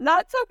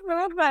 Lots of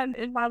movement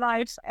in my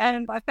life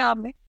and my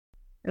family.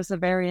 It was a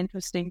very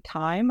interesting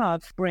time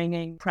of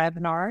bringing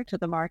Prevnar to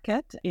the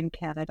market in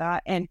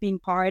Canada and being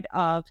part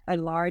of a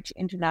large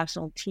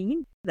international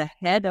team. The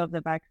head of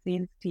the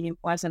vaccines team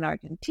was in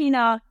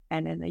Argentina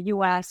and in the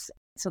US.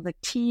 So the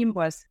team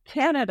was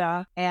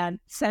Canada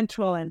and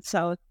Central and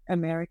South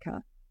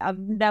America. I've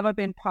never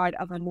been part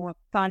of a more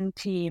fun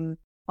team.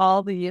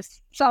 All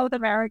these South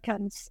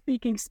Americans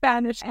speaking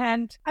Spanish,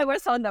 and I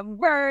was on the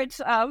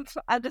verge of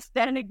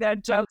understanding their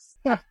jokes.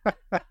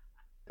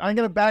 I'm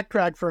going to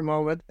backtrack for a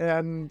moment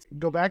and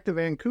go back to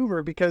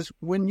Vancouver, because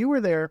when you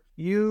were there,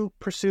 you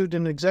pursued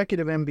an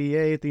executive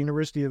MBA at the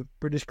University of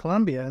British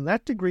Columbia, and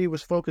that degree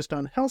was focused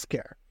on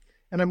healthcare.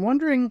 And I'm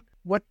wondering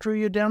what drew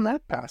you down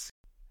that path?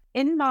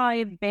 In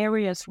my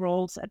various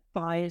roles at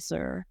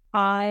Pfizer,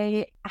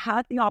 I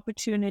had the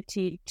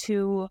opportunity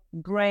to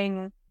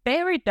bring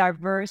very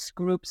diverse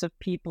groups of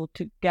people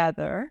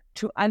together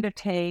to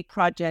undertake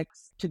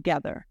projects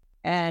together.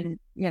 And,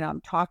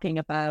 I'm talking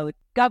about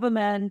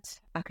government,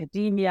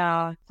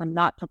 academia, some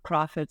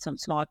not-for-profit, some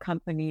small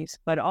companies,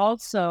 but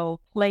also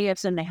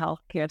players in the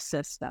healthcare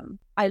system.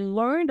 I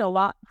learned a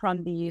lot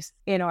from these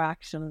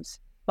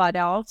interactions, but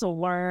I also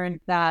learned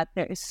that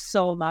there is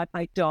so much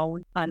I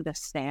don't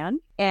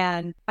understand.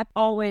 And I've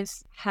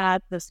always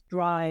had this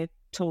drive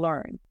to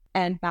learn.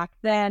 And back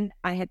then,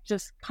 I had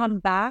just come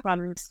back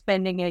from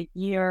spending a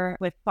year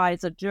with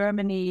Pfizer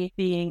Germany,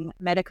 being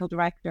medical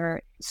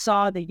director,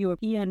 saw the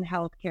European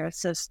healthcare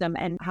system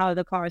and how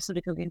the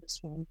pharmaceutical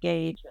industry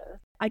engages.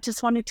 I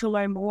just wanted to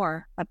learn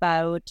more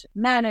about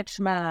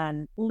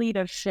management,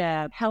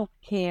 leadership,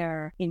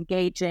 healthcare,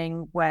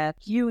 engaging with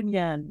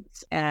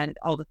unions, and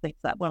all the things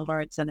that one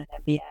learns in an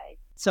MBA.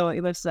 So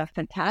it was a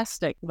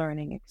fantastic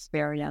learning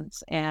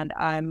experience, and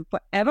I'm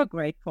forever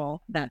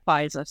grateful that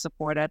Pfizer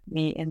supported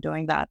me in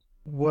doing that.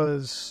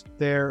 Was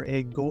there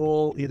a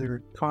goal,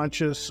 either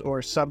conscious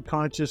or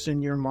subconscious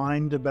in your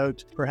mind,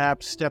 about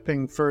perhaps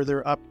stepping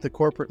further up the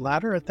corporate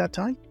ladder at that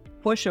time?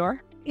 For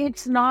sure.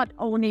 It's not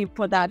only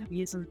for that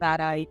reason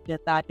that I did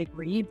that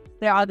degree.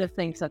 There are other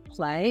things at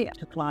play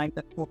to climb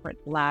the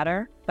corporate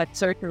ladder, but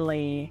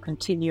certainly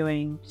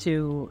continuing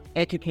to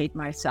educate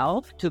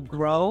myself, to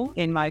grow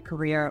in my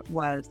career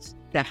was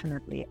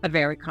definitely a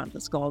very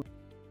conscious goal.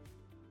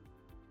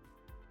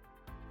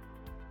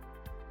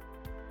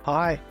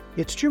 Hi,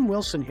 it's Jim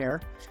Wilson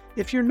here.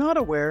 If you're not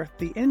aware,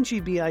 the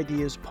NGB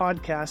Ideas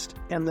podcast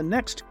and the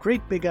next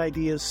Great Big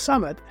Ideas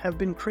Summit have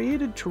been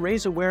created to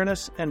raise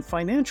awareness and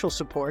financial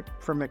support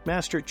for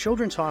McMaster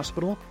Children's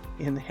Hospital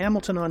in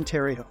Hamilton,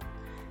 Ontario.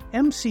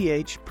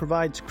 MCH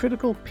provides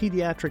critical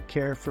pediatric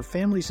care for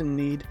families in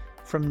need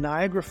from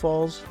Niagara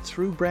Falls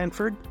through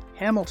Brantford,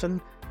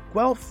 Hamilton,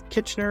 Guelph,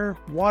 Kitchener,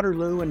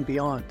 Waterloo, and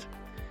beyond.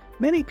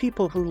 Many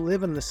people who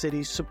live in the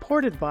cities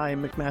supported by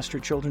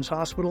McMaster Children's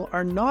Hospital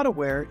are not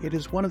aware it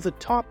is one of the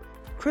top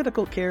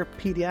critical care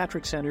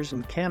pediatric centers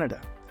in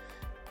Canada.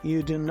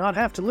 You do not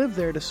have to live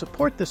there to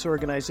support this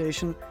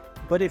organization,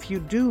 but if you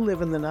do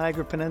live in the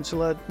Niagara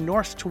Peninsula,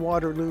 north to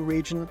Waterloo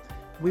region,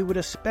 we would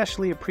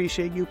especially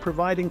appreciate you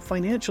providing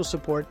financial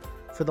support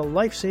for the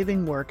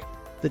life-saving work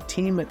the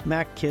team at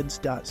Mac Kids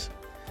does.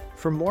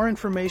 For more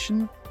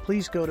information,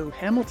 please go to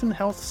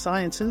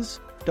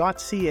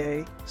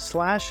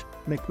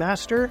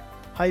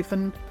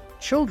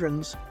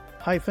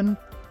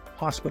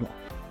hamiltonhealthsciences.ca/McMaster-Children's-Hospital.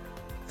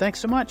 Thanks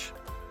so much.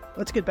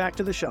 Let's get back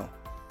to the show.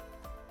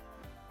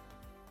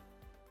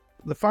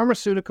 The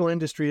pharmaceutical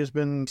industry has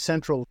been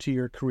central to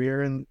your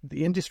career, and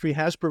the industry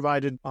has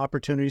provided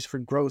opportunities for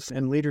growth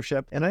and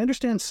leadership. And I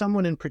understand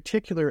someone in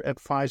particular at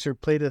Pfizer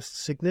played a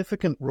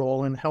significant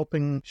role in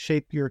helping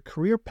shape your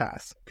career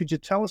path. Could you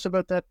tell us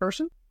about that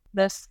person?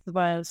 This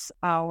was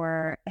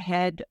our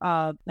head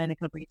of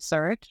clinical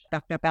research,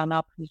 Dr.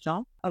 Bernard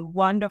Prigent, a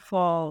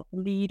wonderful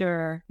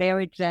leader,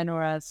 very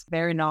generous,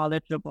 very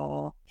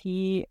knowledgeable.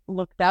 He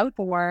looked out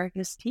for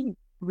his team,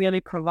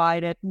 really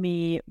provided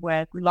me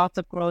with lots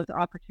of growth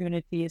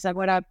opportunities. And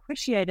what I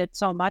appreciated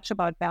so much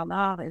about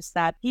Bernard is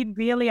that he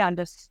really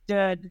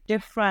understood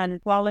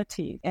different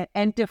qualities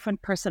and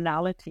different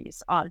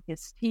personalities on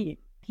his team.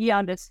 He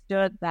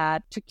understood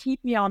that to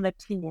keep me on the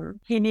team,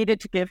 he needed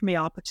to give me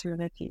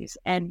opportunities,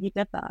 and he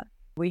did that.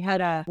 We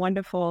had a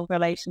wonderful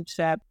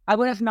relationship. I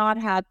would have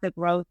not had the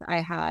growth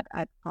I had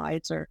at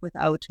Pfizer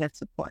without his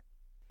support.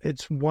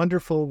 It's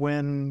wonderful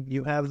when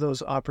you have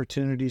those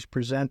opportunities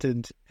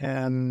presented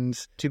and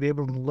to be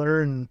able to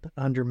learn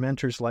under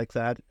mentors like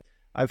that.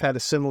 I've had a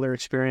similar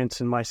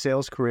experience in my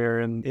sales career,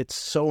 and it's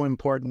so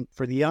important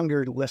for the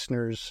younger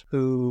listeners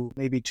who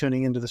may be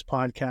tuning into this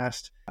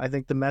podcast. I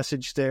think the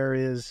message there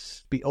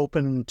is be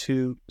open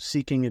to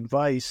seeking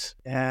advice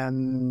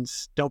and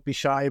don't be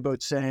shy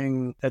about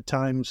saying at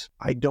times,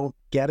 I don't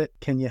get it.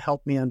 Can you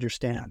help me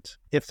understand?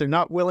 If they're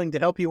not willing to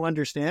help you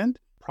understand,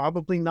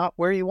 probably not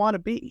where you want to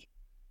be.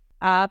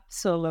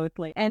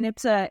 Absolutely. And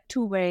it's a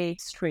two-way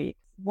street.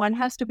 One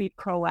has to be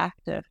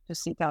proactive to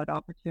seek out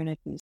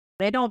opportunities.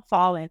 They don't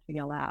fall into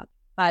your lap.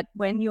 But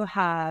when you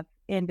have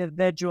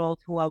individuals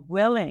who are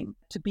willing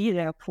to be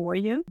there for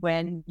you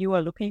when you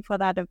are looking for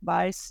that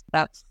advice,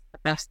 that's the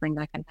best thing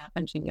that can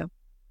happen to you.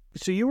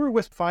 So you were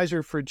with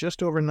Pfizer for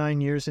just over 9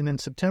 years, and in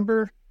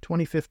September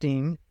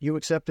 2015, you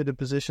accepted a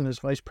position as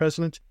Vice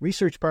President,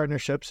 Research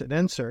Partnerships at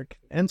NSERC.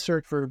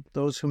 NSERC, for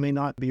those who may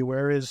not be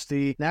aware, is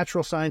the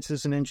Natural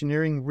Sciences and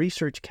Engineering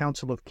Research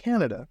Council of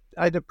Canada.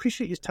 I'd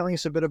appreciate you telling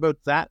us a bit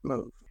about that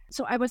move.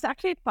 So I was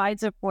actually at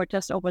Pfizer for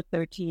just over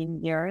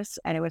 13 years,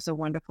 and it was a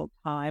wonderful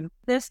time.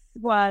 This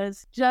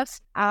was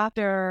just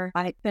after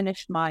I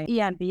finished my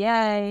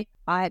EMBA.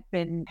 I had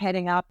been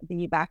heading up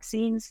the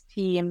vaccines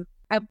team.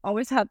 I've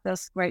always had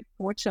this great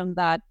fortune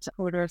that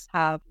recruiters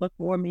have looked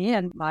for me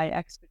and my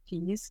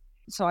expertise.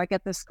 So I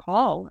get this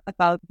call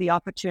about the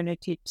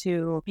opportunity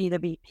to be the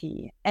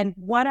VP. And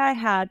what I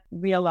had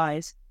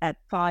realized at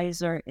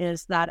Pfizer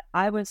is that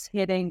I was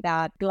hitting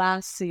that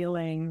glass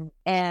ceiling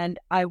and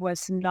I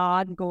was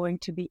not going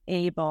to be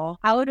able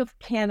out of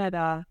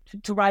Canada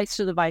to rise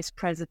to the vice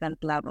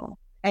president level.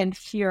 And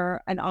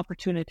here an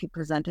opportunity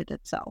presented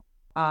itself.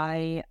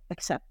 I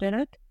accepted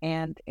it,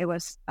 and it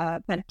was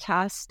a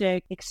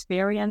fantastic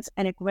experience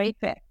and a great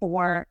fit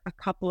for a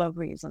couple of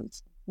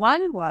reasons.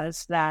 One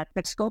was that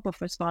the scope of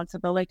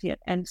responsibility at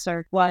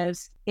NSERC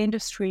was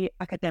industry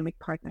academic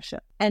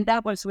partnership, and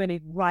that was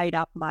really right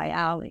up my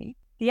alley.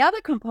 The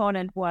other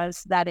component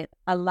was that it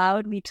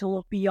allowed me to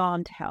look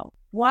beyond health.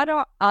 What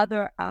are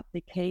other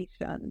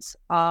applications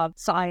of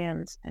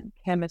science and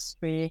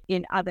chemistry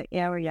in other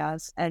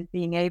areas, and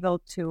being able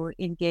to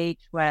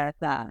engage with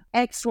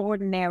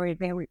extraordinary,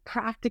 very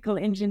practical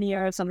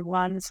engineers on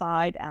one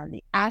side and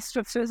the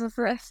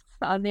astrophysicists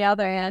on the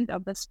other end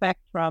of the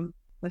spectrum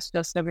was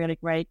just a really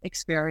great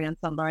experience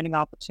and learning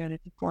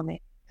opportunity for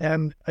me.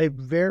 And a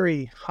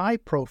very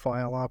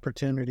high-profile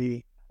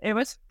opportunity. It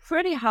was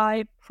pretty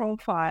high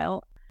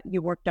profile.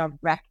 You work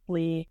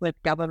directly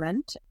with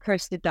government.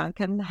 Kirsty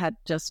Duncan had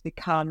just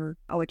become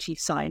our chief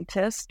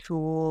scientist,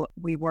 who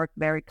we worked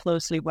very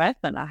closely with,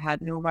 and I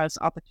had numerous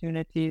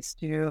opportunities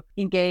to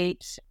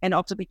engage and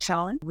also be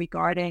challenged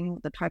regarding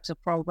the types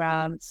of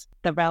programs,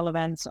 the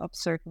relevance of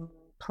certain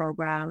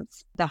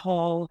programs, the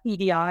whole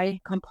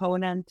EDI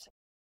component.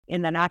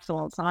 In the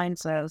natural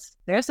sciences,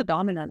 there's a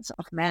dominance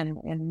of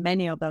men in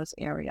many of those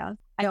areas.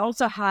 I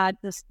also had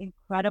this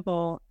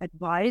incredible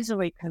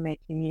advisory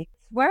committee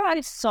where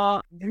I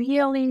saw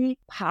really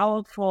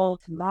powerful,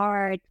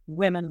 smart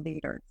women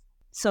leaders.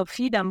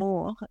 Sophie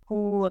Damour,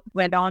 who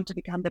went on to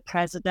become the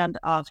president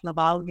of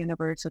Laval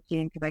University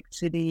in Quebec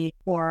City,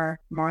 or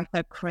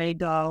Martha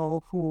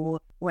Credo, who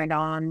went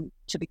on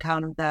to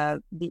become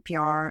the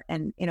VPR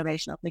and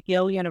Innovation of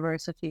McGill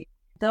University.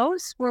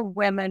 Those were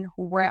women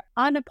who were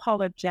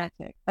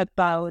unapologetic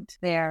about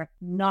their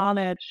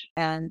knowledge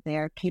and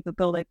their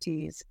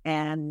capabilities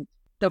and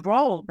the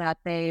role that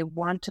they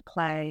want to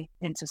play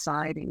in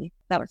society.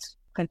 That was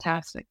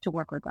fantastic to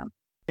work with them.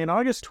 In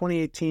August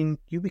 2018,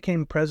 you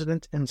became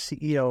president and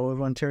CEO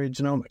of Ontario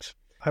Genomics.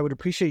 I would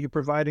appreciate you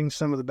providing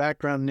some of the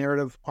background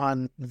narrative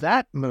on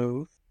that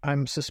move.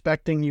 I'm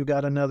suspecting you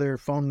got another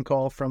phone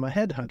call from a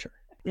headhunter.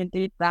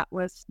 Indeed, that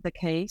was the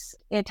case.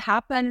 It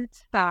happened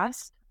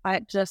fast. I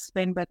had just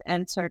been with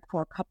NSERC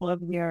for a couple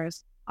of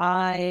years.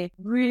 I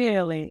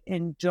really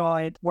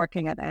enjoyed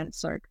working at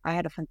NSERC. I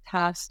had a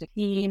fantastic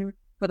team.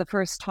 For the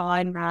first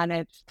time,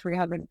 managed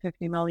 $350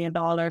 million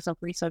of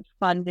research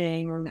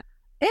funding.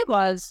 It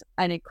was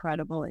an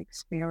incredible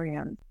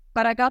experience.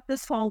 But I got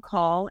this phone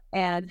call,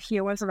 and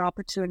here was an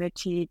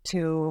opportunity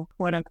to,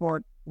 quote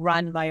unquote,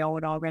 run my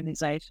own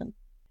organization.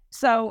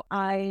 So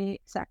I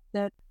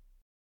accepted.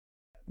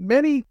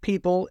 Many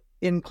people,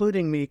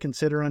 including me,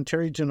 consider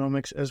Ontario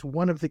Genomics as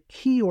one of the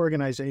key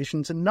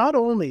organizations, and not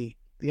only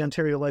the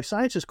Ontario Life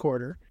Sciences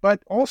Quarter,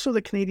 but also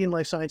the Canadian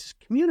Life Sciences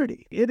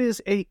community. It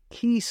is a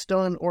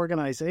keystone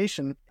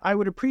organization. I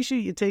would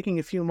appreciate you taking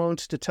a few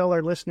moments to tell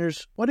our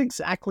listeners what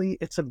exactly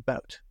it's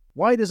about.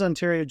 Why does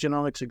Ontario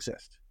Genomics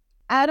exist?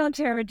 At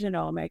Ontario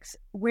Genomics,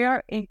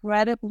 we're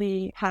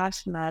incredibly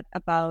passionate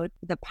about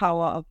the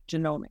power of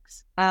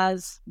genomics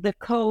as the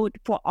code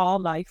for all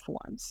life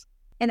forms.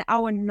 And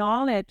our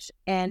knowledge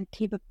and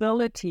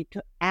capability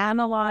to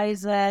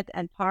analyze it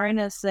and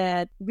harness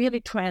it really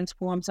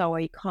transforms our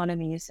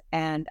economies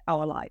and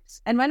our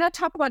lives. And when I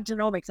talk about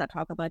genomics, I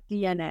talk about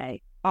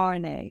DNA,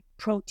 RNA,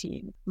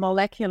 protein,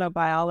 molecular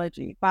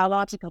biology,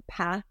 biological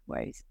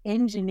pathways,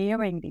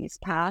 engineering these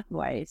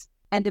pathways,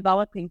 and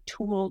developing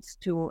tools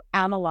to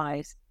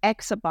analyze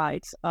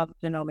exabytes of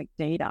genomic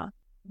data.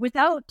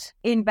 Without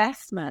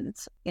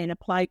investments in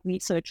applied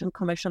research and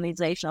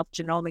commercialization of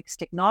genomics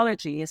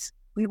technologies,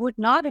 we would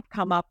not have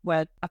come up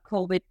with a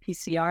COVID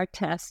PCR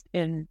test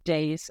in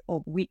days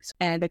or weeks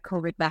and a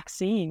COVID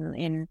vaccine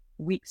in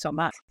weeks or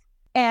months.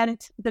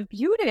 And the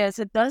beauty is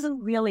it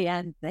doesn't really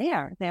end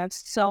there. There are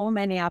so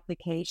many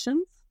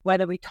applications,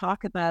 whether we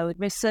talk about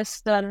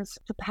resistance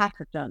to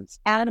pathogens,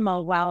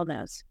 animal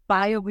wellness,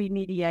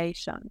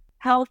 bioremediation,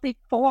 healthy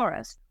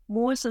forests,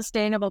 more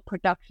sustainable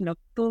production of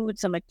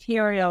foods and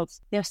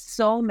materials. There's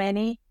so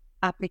many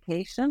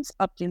applications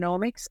of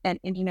genomics and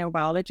engineering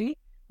biology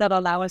that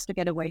allow us to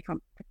get away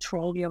from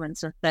petroleum and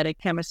synthetic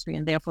chemistry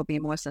and therefore be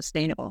more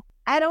sustainable.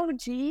 At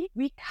OG,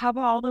 we cover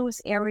all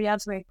those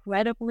areas. We're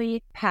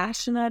incredibly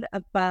passionate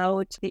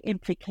about the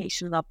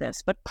implications of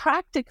this. But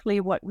practically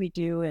what we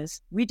do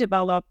is we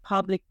develop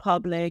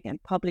public-public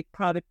and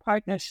public-private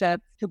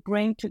partnerships to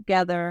bring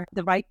together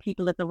the right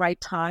people at the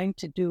right time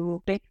to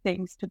do big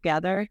things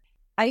together.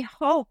 I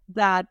hope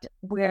that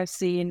we're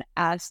seen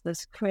as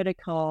this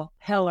critical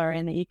pillar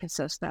in the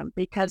ecosystem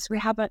because we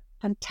have a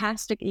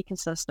fantastic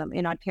ecosystem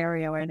in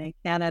Ontario and in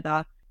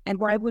Canada. And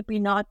why would we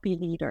not be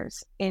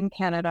leaders in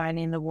Canada and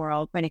in the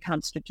world when it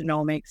comes to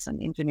genomics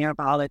and engineering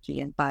biology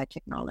and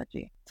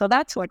biotechnology? So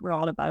that's what we're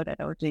all about at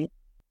OG.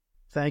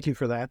 Thank you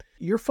for that.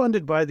 You're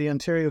funded by the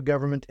Ontario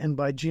government and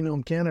by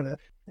Genome Canada,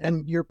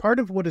 and you're part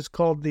of what is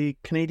called the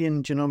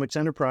Canadian Genomics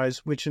Enterprise,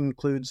 which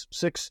includes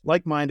 6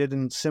 like-minded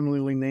and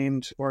similarly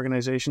named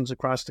organizations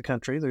across the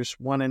country. There's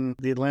one in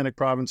the Atlantic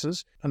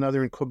provinces,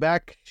 another in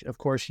Quebec, of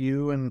course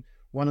you, and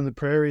one in the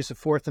prairies, a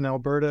 4th in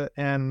Alberta,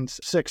 and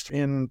 6th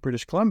in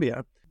British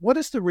Columbia. What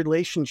is the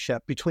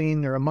relationship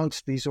between or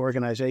amongst these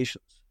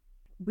organizations?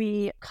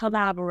 We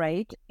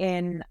collaborate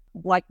in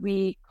what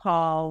we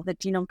call the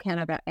Genome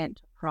Canada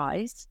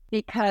Enterprise,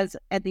 because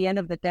at the end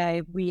of the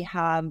day, we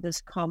have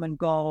this common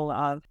goal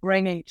of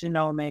bringing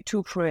genomics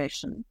to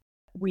fruition.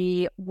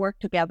 We work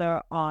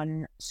together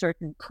on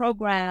certain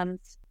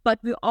programs, but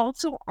we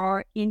also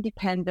are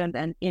independent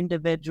and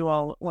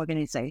individual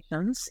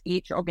organizations.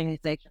 Each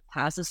organization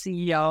has a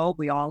CEO.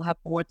 We all have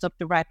boards of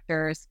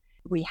directors.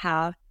 We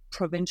have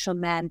provincial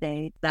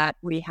mandate that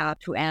we have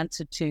to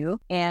answer to,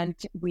 and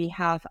we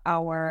have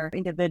our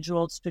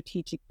individual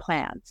strategic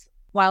plans.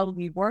 While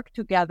we work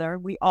together,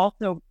 we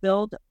also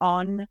build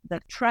on the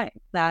strength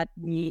that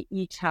we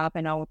each have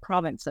in our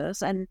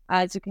provinces. And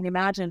as you can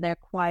imagine, they're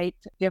quite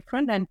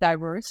different and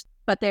diverse,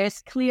 but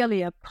there's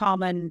clearly a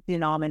common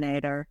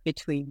denominator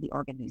between the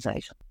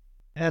organizations.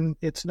 And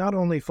it's not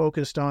only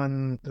focused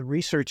on the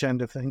research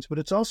end of things, but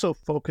it's also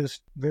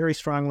focused very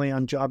strongly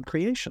on job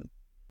creation.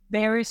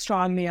 Very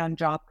strongly on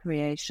job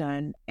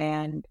creation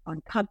and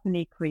on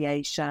company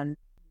creation.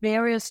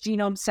 Various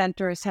genome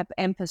centers have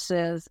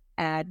emphasis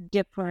at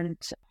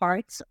different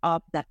parts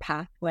of the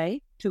pathway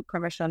to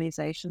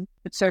commercialization.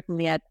 But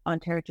certainly at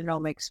Ontario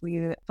Genomics,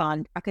 we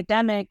fund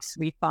academics,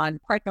 we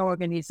fund partner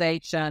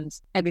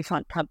organizations, and we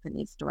fund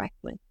companies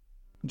directly.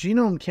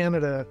 Genome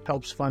Canada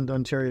helps fund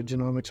Ontario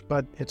Genomics,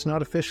 but it's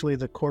not officially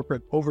the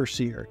corporate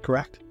overseer,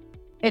 correct?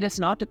 It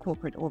is not the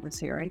corporate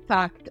overseer. In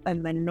fact, a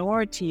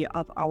minority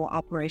of our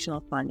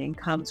operational funding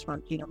comes from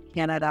Genome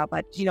Canada,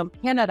 but Genome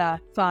Canada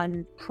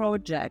funds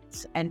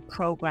projects and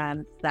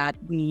programs that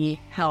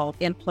we help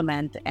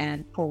implement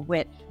and for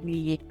which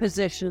we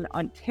position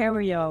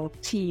Ontario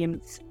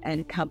teams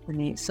and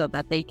companies so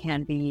that they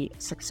can be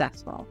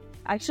successful.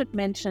 I should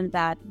mention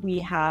that we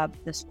have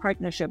this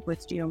partnership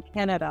with Genome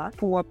Canada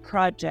for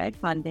project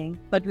funding,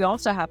 but we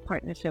also have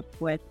partnership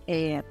with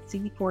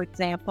AFC, for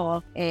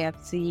example.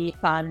 AFC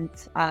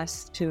funds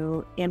us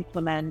to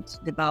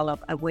develop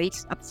a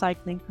waste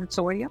upcycling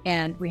consortium,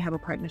 and we have a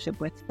partnership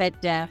with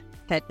FedDef.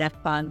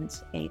 FedDef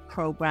funds a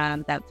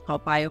program that's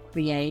called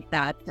BioCreate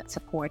that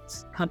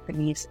supports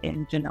companies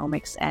in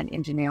genomics and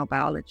engineering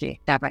biology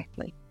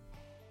directly.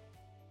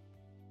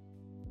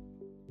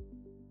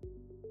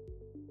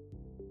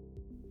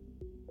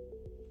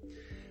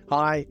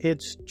 Hi,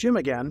 it's Jim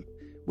again.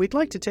 We'd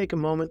like to take a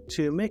moment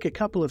to make a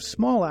couple of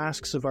small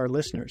asks of our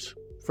listeners.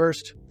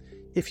 First,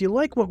 if you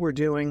like what we're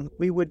doing,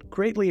 we would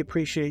greatly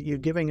appreciate you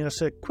giving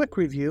us a quick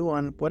review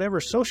on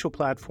whatever social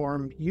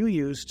platform you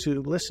use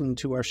to listen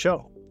to our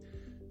show.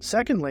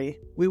 Secondly,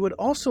 we would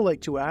also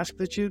like to ask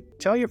that you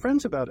tell your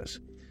friends about us.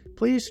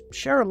 Please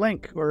share a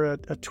link or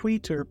a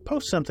tweet or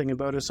post something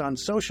about us on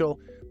social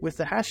with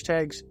the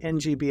hashtags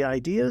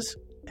NGBideas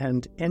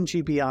and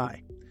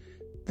NGBI.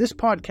 This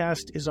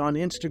podcast is on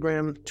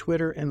Instagram,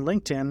 Twitter, and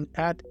LinkedIn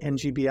at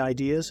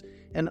NGBideas,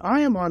 and I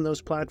am on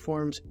those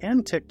platforms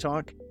and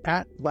TikTok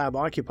at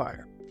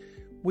LabOccupier.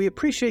 We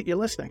appreciate you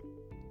listening.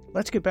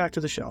 Let's get back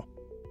to the show.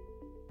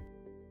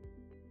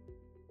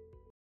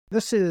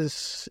 This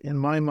is, in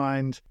my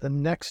mind, the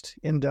next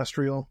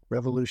industrial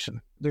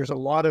revolution. There's a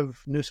lot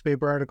of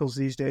newspaper articles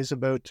these days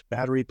about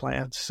battery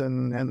plants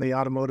and the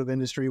automotive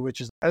industry,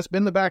 which has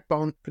been the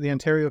backbone for the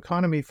Ontario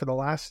economy for the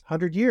last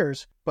 100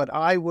 years. But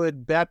I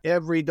would bet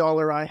every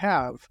dollar I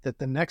have that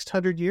the next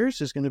 100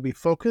 years is going to be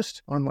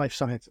focused on life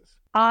sciences.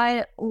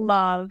 I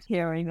love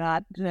hearing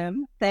that,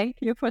 Jim. Thank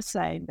you for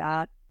saying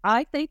that.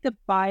 I think the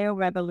bio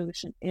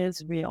revolution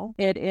is real.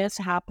 It is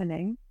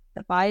happening.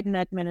 The Biden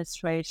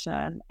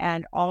administration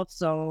and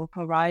also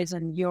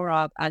Horizon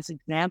Europe, as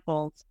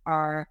examples,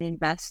 are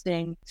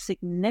investing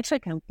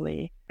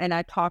significantly, and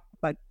I talk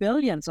about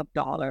billions of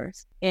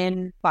dollars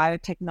in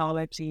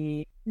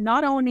biotechnology,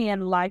 not only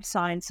in life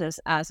sciences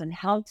as in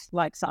health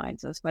life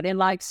sciences, but in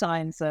life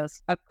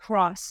sciences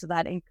across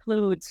that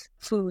includes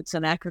foods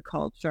and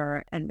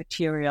agriculture and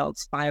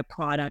materials,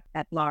 bioproduct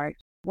at large.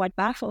 What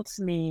baffles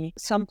me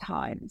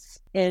sometimes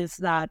is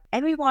that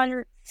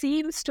everyone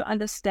seems to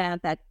understand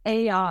that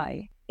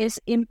AI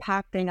is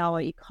impacting our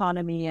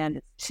economy and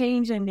it's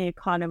changing the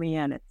economy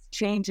and it's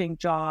changing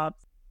jobs.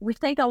 We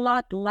think a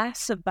lot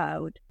less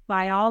about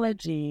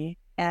biology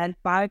and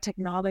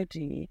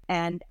biotechnology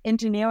and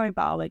engineering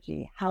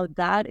biology, how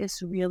that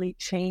is really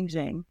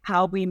changing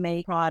how we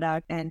make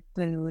product and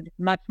food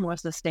much more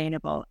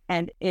sustainable.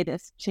 And it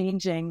is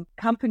changing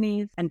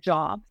companies and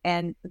jobs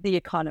and the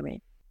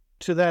economy.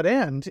 To that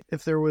end,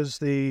 if there was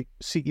the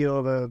CEO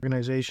of an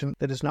organization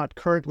that is not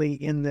currently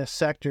in this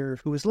sector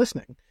who is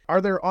listening, are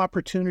there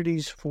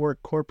opportunities for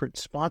corporate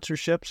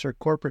sponsorships or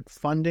corporate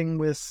funding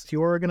with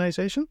your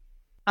organization?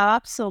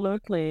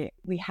 Absolutely.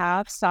 We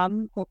have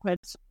some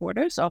corporate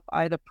supporters of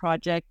either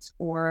projects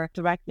or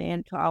directly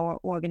into our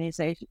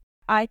organization.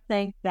 I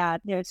think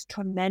that there's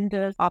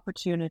tremendous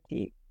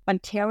opportunity.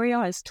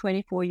 Ontario has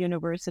 24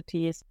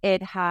 universities.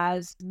 It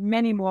has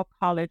many more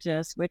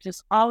colleges, which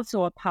is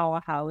also a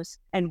powerhouse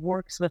and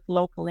works with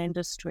local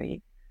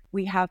industry.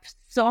 We have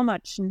so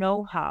much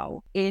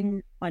know-how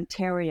in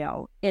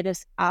Ontario. It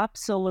is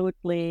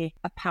absolutely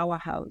a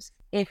powerhouse.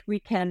 If we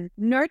can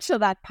nurture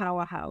that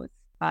powerhouse,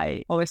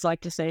 I always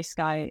like to say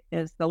sky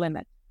is the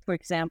limit. For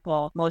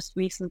example, most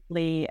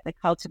recently, the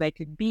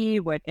Cultivated Bee,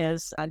 which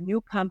is a new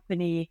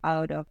company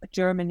out of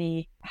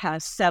Germany,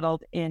 has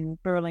settled in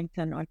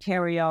Burlington,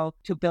 Ontario,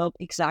 to build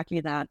exactly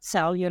that,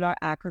 cellular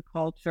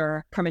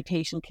agriculture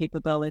fermentation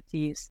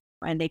capabilities.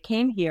 And they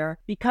came here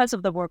because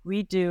of the work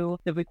we do,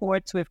 the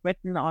reports we've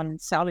written on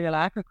cellular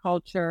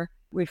agriculture.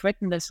 We've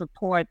written this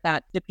report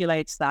that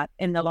stipulates that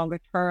in the longer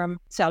term,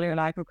 cellular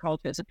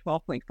agriculture is a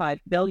 $12.5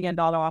 billion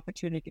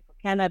opportunity for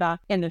Canada.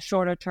 In the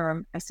shorter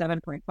term, a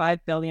 $7.5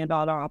 billion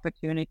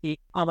opportunity,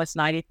 almost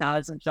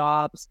 90,000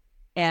 jobs.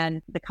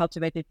 And the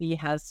Cultivated Bee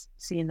has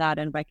seen that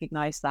and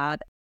recognized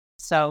that.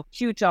 So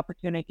huge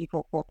opportunity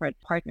for corporate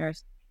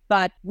partners.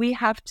 But we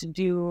have to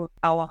do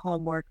our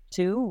homework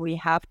too. We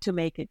have to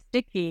make it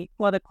sticky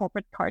for the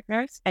corporate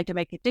partners. And to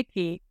make it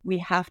sticky, we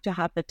have to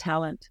have the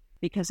talent.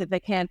 Because if they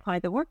can't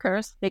find the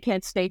workers, they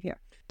can't stay here.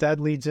 That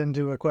leads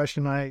into a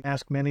question I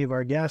ask many of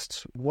our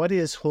guests. What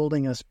is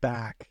holding us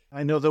back?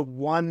 I know that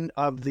one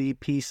of the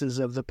pieces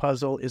of the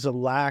puzzle is a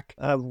lack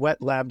of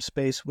wet lab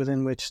space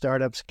within which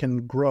startups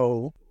can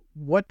grow.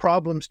 What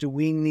problems do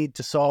we need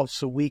to solve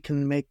so we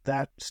can make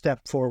that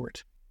step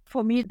forward?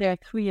 For me, there are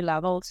three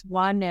levels.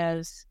 One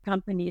is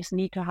companies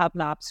need to have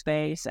lab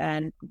space.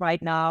 And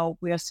right now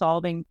we are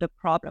solving the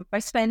problem by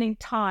spending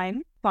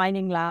time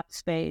finding lab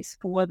space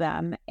for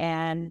them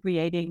and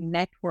creating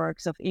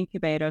networks of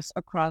incubators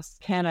across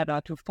Canada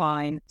to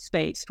find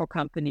space for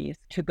companies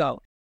to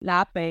go.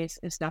 Lab space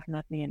is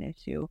definitely an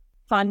issue.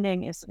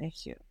 Funding is an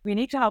issue. We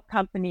need to help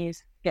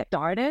companies get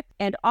started.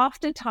 And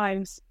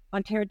oftentimes,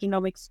 Ontario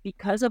Genomics,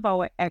 because of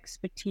our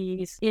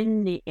expertise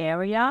in the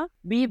area,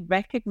 we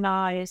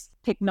recognize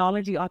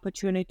technology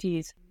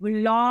opportunities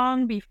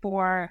long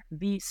before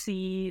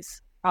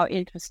VCs are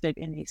interested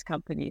in these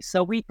companies.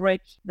 So we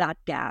bridge that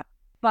gap.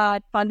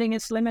 But funding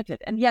is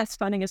limited. And yes,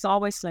 funding is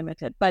always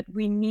limited, but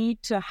we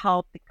need to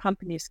help the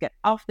companies get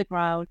off the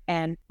ground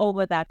and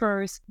over that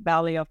first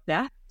valley of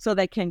death so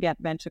they can get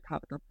venture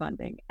capital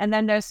funding. And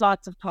then there's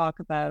lots of talk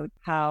about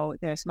how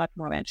there's much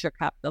more venture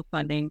capital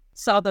funding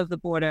south of the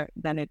border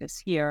than it is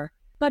here.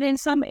 But in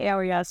some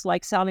areas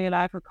like cellular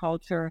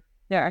agriculture,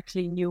 there are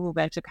actually new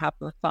venture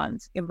capital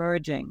funds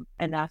emerging,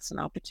 and that's an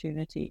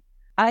opportunity.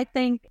 I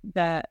think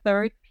the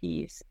third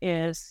piece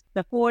is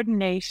the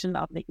coordination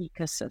of the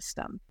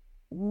ecosystem.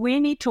 We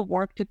need to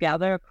work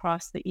together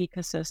across the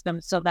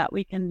ecosystem so that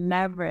we can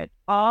leverage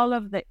all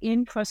of the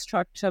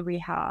infrastructure we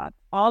have,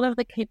 all of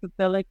the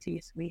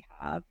capabilities we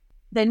have.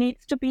 There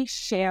needs to be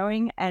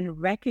sharing and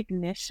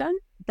recognition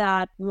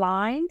that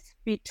lines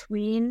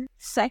between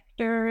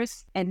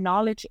sectors and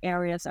knowledge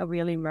areas are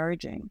really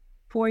merging.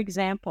 For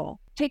example,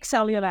 take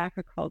cellular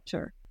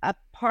agriculture. A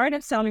part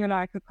of cellular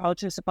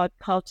agriculture is about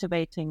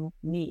cultivating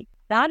meat.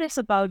 That is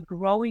about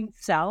growing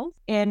cells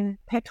in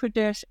Petri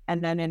dish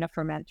and then in a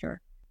fermenter.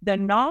 The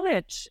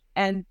knowledge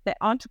and the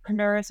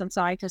entrepreneurs and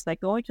scientists that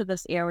go into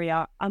this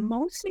area are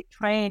mostly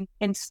trained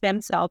in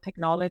stem cell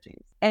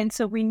technologies. And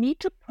so we need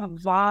to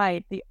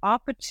provide the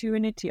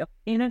opportunity of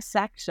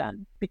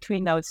intersection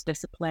between those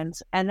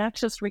disciplines. And that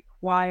just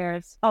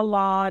requires a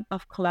lot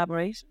of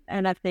collaboration.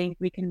 And I think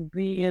we can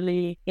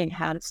really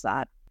enhance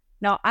that.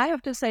 Now, I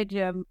have to say,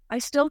 Jim, I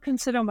still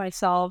consider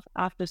myself,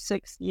 after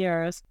 6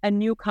 years, a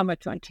newcomer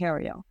to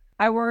Ontario.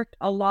 I worked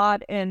a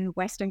lot in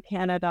Western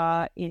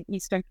Canada, in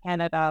Eastern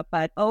Canada,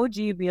 but OG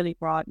really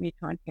brought me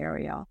to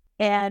Ontario.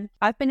 And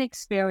I've been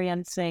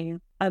experiencing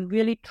a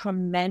really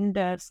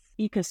tremendous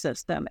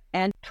ecosystem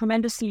and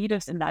tremendous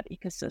leaders in that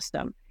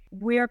ecosystem.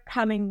 We're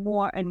coming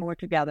more and more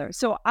together.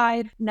 So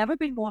I've never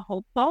been more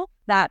hopeful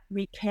that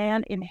we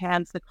can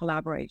enhance the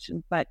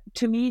collaboration. But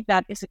to me,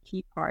 that is a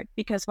key part,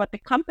 because what the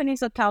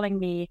companies are telling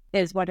me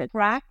is what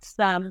attracts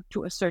them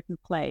to a certain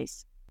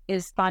place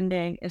is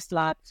funding, is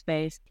lab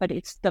space, but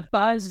it's the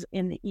buzz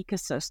in the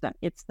ecosystem.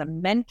 It's the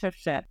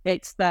mentorship.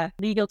 It's the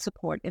legal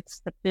support.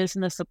 It's the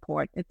business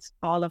support. It's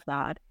all of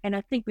that. And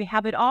I think we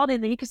have it all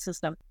in the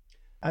ecosystem.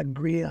 I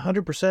agree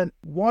 100%.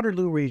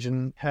 Waterloo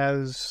region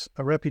has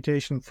a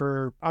reputation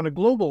for, on a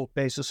global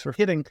basis, for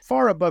hitting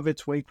far above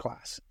its weight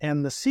class.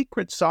 And the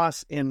secret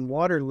sauce in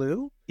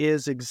Waterloo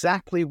is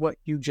exactly what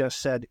you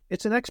just said.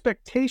 It's an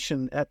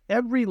expectation at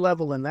every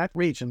level in that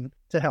region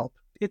to help.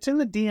 It's in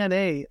the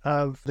DNA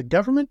of the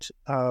government,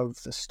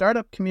 of the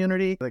startup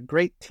community, the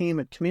great team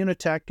at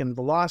Communitech and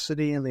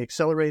Velocity and the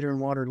accelerator in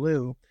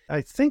Waterloo.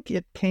 I think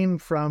it came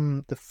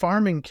from the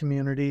farming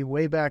community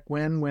way back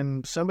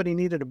when somebody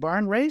needed a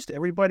barn raised,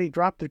 everybody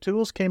dropped their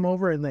tools, came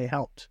over, and they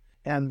helped.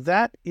 And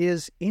that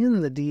is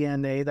in the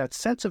DNA, that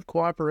sense of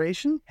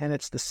cooperation, and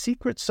it's the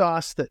secret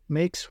sauce that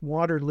makes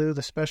Waterloo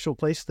the special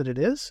place that it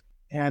is.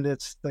 And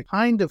it's the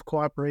kind of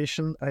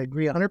cooperation, I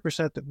agree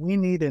 100%, that we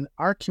need in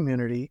our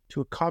community to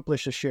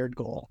accomplish a shared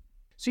goal.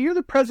 So you're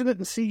the president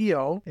and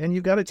CEO, and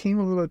you've got a team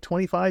of about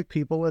 25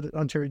 people at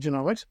Ontario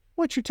Genomics.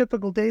 What's your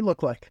typical day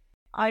look like?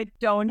 I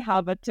don't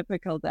have a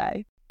typical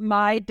day.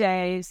 My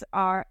days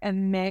are a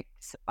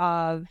mix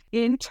of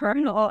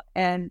internal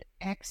and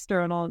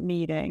external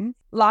meetings,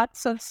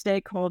 lots of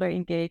stakeholder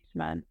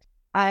engagement.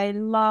 I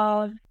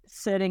love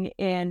sitting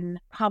in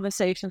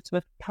conversations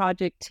with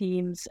project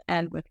teams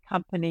and with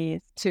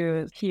companies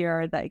to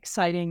hear the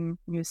exciting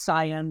new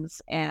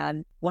science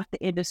and what the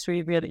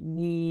industry really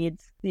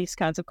needs, these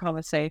kinds of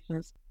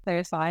conversations.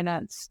 There's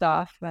finance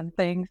stuff and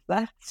things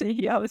that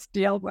CEOs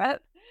deal with.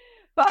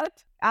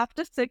 But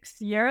after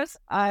 6 years,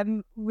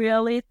 I'm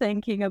really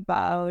thinking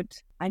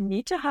about, I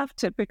need to have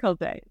typical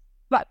days,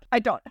 but I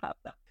don't have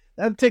them.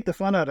 That'd take the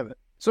fun out of it.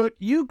 So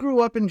you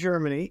grew up in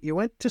Germany, you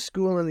went to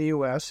school in the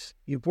U.S.,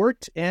 you've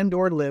worked and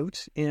or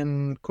lived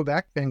in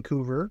Quebec,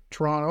 Vancouver,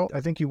 Toronto. I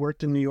think you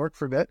worked in New York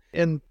for a bit,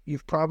 and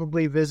you've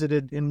probably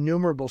visited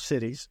innumerable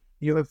cities.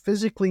 You have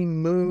physically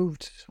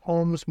moved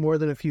homes more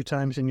than a few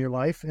times in your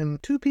life,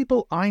 and two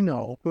people I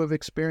know who have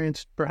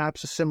experienced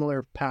perhaps a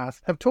similar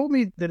path have told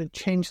me that it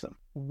changed them.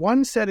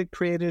 One said it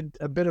created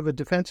a bit of a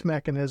defense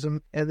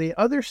mechanism, and the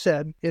other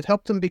said it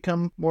helped them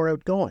become more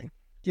outgoing.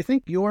 Do you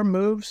think your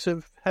moves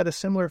have had a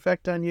similar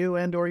effect on you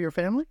and or your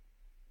family?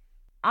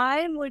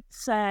 I would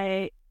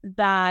say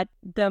that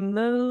the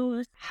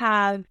moves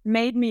have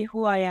made me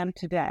who I am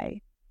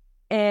today.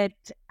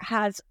 It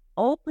has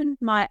opened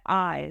my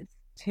eyes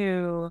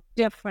to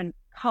different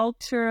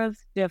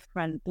cultures,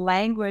 different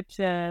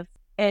languages.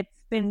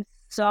 It's been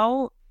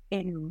so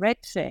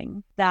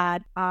enriching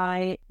that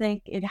I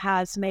think it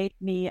has made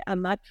me a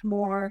much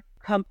more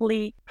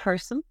complete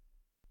person.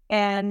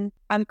 And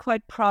I'm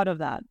quite proud of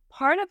that.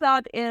 Part of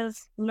that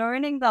is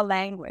learning the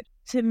language.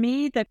 To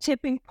me, the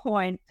tipping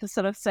point to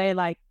sort of say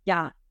like,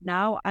 yeah,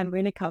 now I'm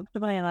really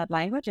comfortable in that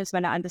language is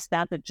when I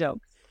understand the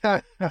jokes.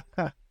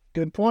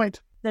 Good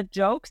point. The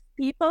jokes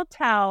people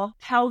tell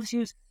tells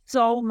you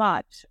so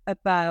much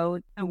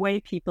about the way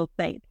people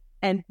think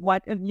and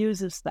what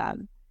amuses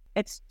them.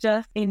 It's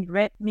just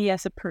enriched me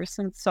as a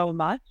person so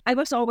much. I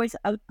was always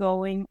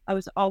outgoing. I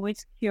was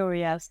always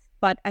curious,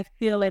 but I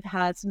feel it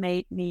has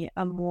made me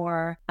a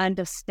more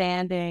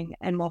understanding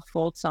and more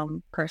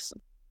fulsome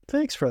person.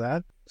 Thanks for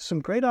that.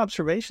 Some great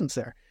observations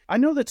there. I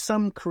know that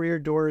some career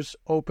doors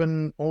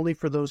open only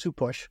for those who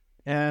push,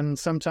 and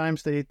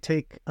sometimes they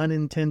take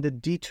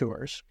unintended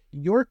detours.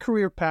 Your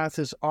career path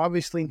has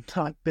obviously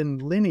not been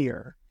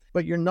linear,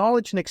 but your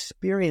knowledge and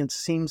experience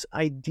seems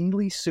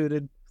ideally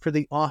suited for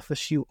the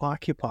office you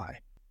occupy.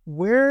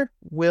 Where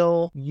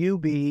will you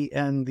be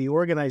and the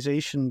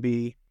organization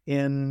be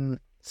in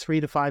 3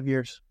 to 5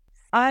 years?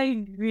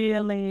 I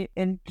really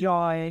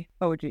enjoy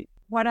OG.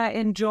 What I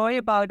enjoy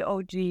about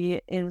OG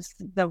is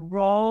the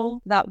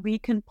role that we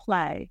can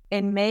play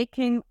in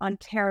making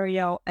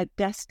Ontario a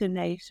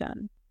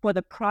destination for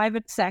the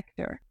private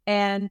sector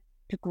and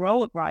to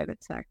grow a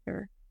private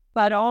sector,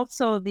 but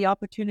also the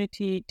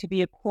opportunity to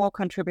be a core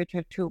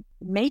contributor to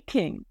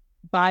making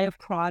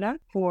bioproduct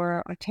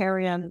for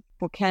Ontarians,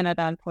 for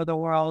Canada, and for the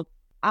world.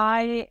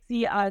 I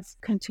see us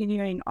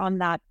continuing on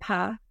that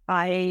path.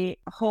 I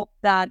hope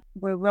that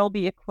we will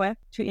be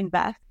equipped to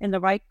invest in the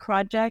right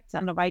projects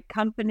and the right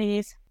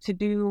companies to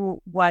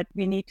do what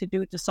we need to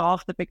do to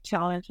solve the big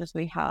challenges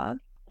we have.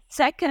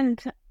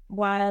 Second,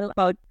 while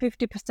about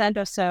 50%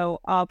 or so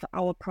of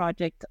our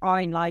projects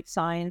are in life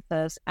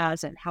sciences,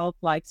 as in health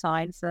life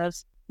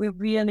sciences, we're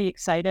really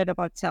excited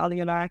about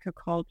cellular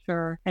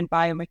agriculture and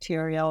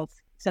biomaterials,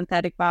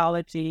 synthetic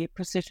biology,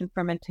 precision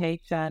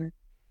fermentation.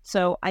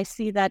 So I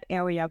see that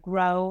area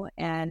grow,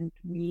 and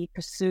we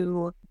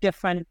pursue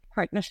different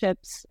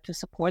partnerships to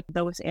support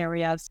those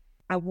areas.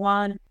 I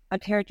want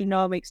Ontario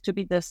Genomics to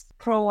be this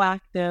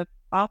proactive,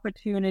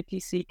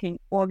 opportunity-seeking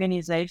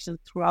organization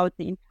throughout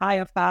the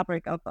entire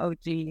fabric of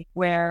OG,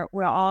 where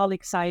we're all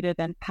excited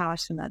and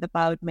passionate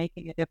about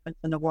making a difference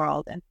in the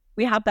world. And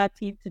we have that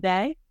team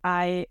today.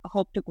 I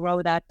hope to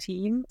grow that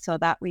team so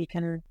that we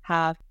can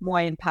have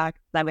more impact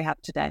than we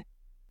have today.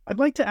 I'd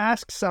like to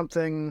ask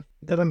something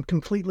that I'm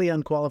completely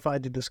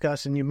unqualified to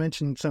discuss, and you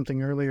mentioned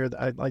something earlier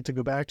that I'd like to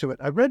go back to it.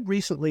 I read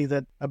recently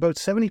that about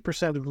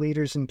 70% of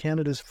leaders in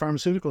Canada's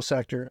pharmaceutical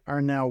sector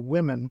are now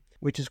women,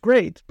 which is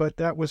great, but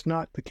that was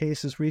not the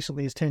case as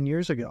recently as 10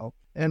 years ago.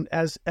 And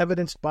as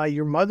evidenced by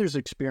your mother's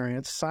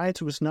experience,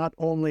 science was not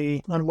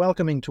only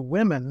unwelcoming to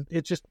women,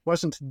 it just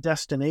wasn't a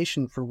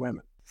destination for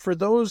women. For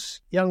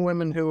those young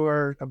women who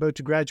are about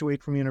to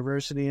graduate from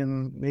university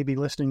and maybe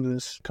listening to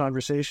this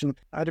conversation,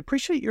 I'd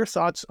appreciate your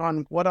thoughts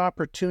on what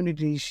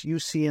opportunities you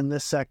see in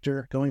this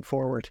sector going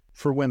forward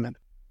for women.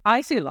 I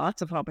see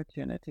lots of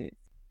opportunities.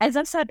 As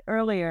I said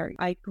earlier,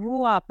 I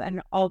grew up,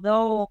 and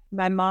although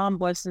my mom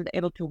wasn't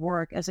able to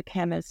work as a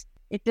chemist,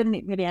 it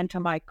didn't really enter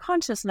my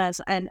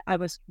consciousness, and I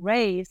was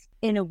raised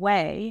in a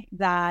way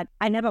that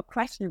I never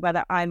questioned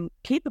whether I'm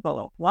capable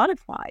or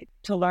qualified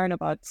to learn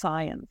about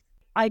science.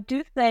 I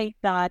do think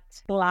that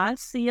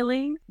glass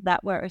ceilings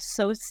that were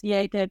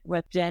associated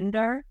with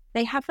gender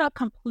They have not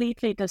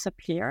completely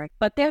disappeared,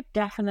 but they're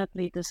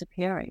definitely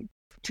disappearing.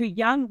 To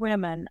young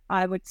women,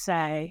 I would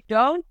say,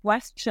 don't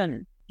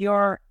question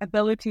your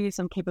abilities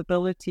and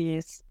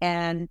capabilities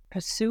and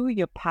pursue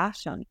your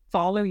passion,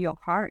 follow your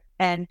heart,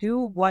 and do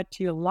what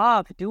you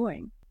love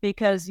doing.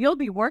 Because you'll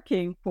be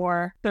working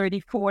for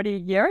 30, 40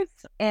 years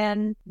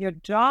and your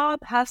job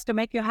has to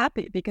make you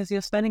happy because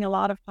you're spending a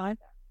lot of time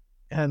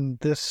there. And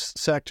this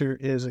sector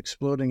is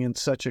exploding in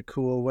such a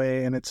cool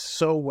way, and it's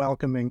so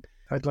welcoming.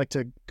 I'd like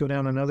to go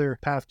down another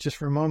path just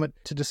for a moment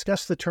to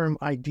discuss the term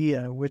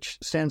IDEA, which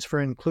stands for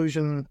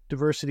Inclusion,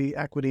 Diversity,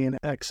 Equity, and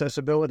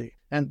Accessibility.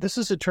 And this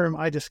is a term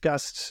I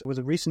discussed with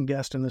a recent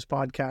guest in this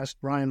podcast,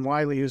 Ryan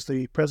Wiley, who's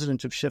the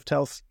president of Shift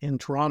Health in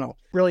Toronto.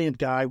 Brilliant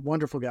guy,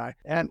 wonderful guy.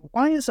 And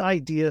why is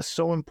IDEA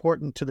so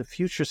important to the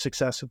future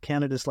success of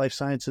Canada's life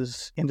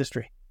sciences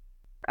industry?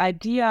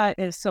 IDEA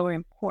is so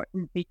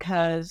important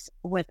because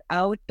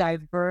without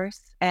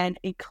diverse and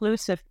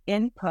inclusive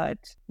input,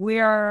 we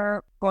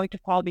are going to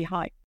fall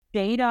behind.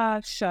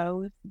 Data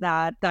shows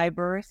that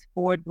diverse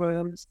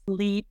boardrooms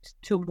lead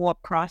to more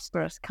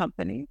prosperous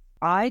companies.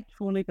 I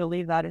truly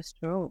believe that is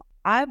true.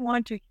 I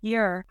want to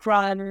hear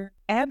from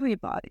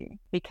everybody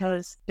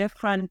because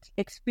different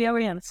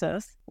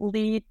experiences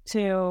lead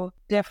to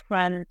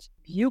different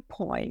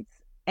viewpoints,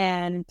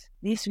 and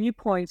these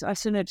viewpoints are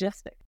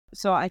synergistic.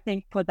 So I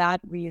think for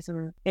that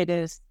reason, it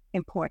is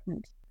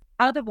important.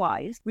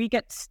 Otherwise, we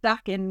get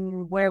stuck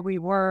in where we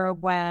were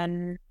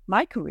when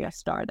my career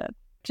started.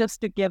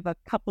 Just to give a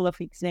couple of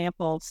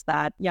examples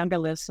that younger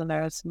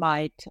listeners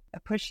might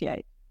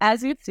appreciate.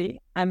 As you see,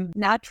 I'm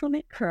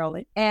naturally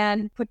curly,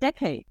 and for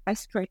decades, I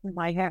straightened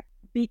my hair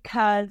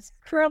because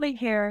curly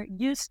hair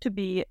used to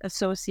be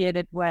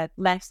associated with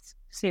less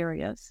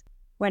serious.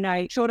 When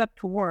I showed up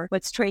to work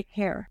with straight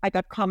hair, I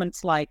got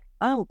comments like,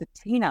 "Oh,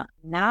 Bettina,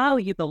 now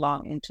you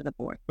belong into the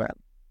boardroom."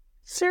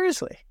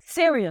 Seriously?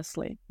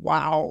 Seriously.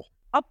 Wow.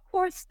 Of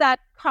course,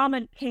 that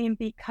comment came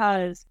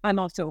because I'm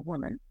also a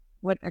woman.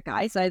 Would a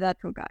guy say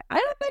that to a guy? I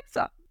don't think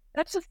so.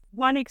 That's just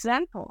one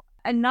example.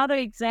 Another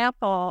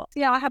example,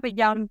 I have a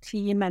young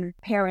team and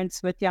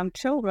parents with young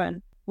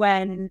children.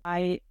 When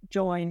I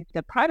joined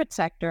the private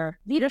sector,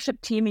 leadership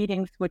team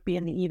meetings would be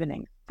in the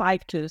evening,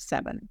 5 to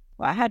 7.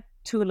 Well, I had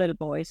 2 little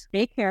boys.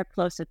 Daycare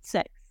closed at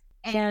 6.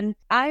 And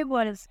I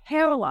was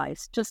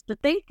paralyzed just to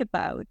think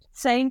about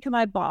saying to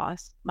my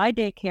boss, my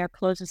daycare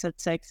closes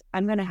at 6,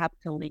 I'm going to have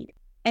to leave.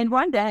 And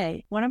one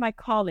day, one of my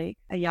colleagues,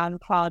 a young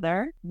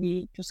father,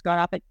 he just got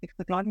up at 6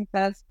 o'clock and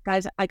says,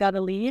 "Guys, I got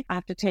to leave. I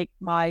have to take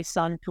my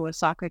son to a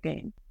soccer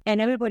game."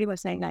 And everybody was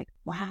saying like,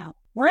 "Wow,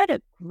 what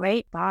a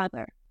great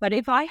father." But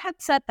if I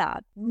had said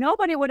that,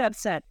 nobody would have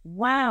said,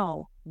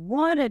 "Wow,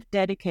 what a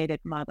dedicated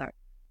mother."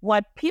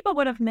 What people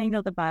would have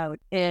mingled about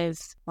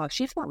is, well,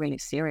 she's not really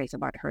serious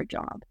about her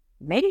job.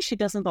 Maybe she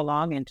doesn't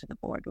belong into the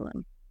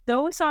boardroom.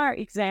 Those are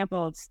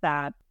examples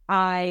that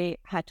I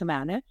had to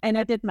manage, and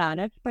I did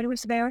manage, but it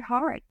was very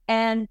hard.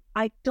 And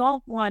I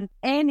don't want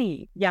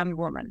any young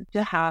woman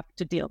to have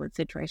to deal with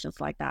situations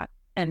like that.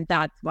 And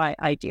that's why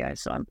IDEA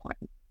is so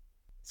important.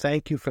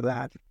 Thank you for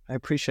that. I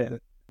appreciate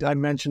it. I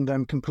mentioned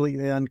I'm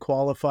completely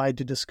unqualified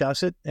to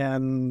discuss it,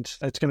 and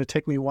it's going to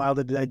take me a while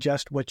to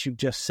digest what you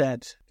just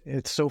said.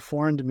 It's so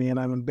foreign to me, and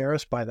I'm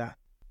embarrassed by that.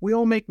 We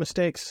all make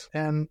mistakes,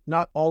 and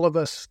not all of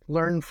us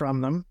learn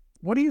from them.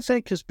 What do you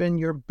think has been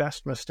your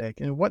best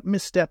mistake, and what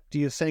misstep do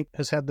you think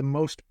has had the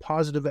most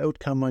positive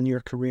outcome on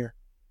your career?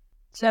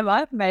 So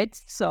I've made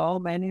so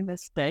many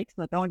mistakes,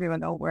 I don't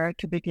even know where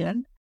to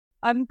begin.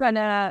 I'm going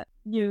to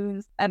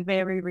use a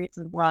very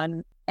recent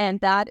one, and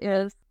that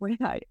is when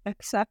I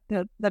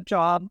accepted the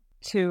job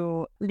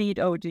to lead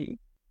OD.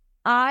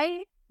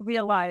 I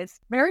realized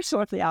very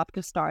shortly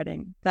after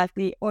starting that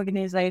the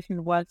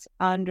organization was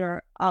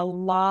under a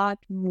lot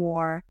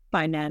more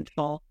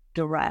financial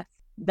duress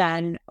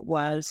than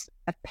was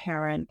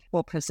apparent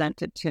or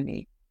presented to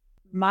me.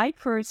 My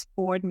first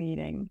board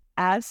meeting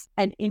as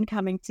an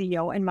incoming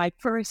CEO in my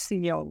first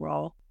CEO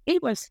role,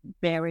 it was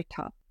very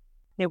tough.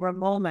 There were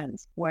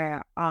moments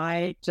where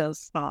I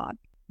just thought,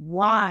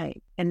 why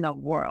in the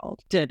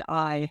world did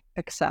I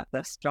accept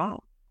this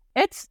job?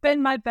 It's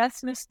been my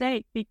best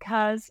mistake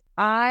because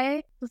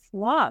I just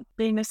love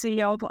being the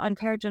CEO of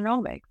Ontario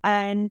Genomics.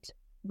 And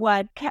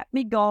what kept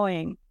me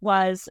going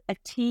was a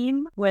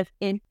team with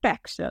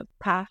infectious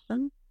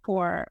passion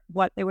for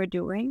what they were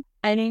doing,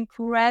 an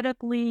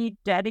incredibly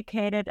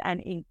dedicated and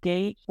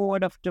engaged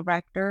board of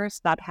directors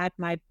that had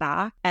my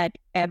back at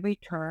every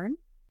turn.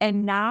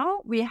 And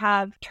now we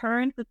have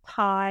turned the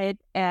tide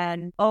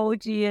and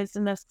OG is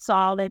in a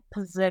solid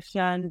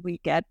position. We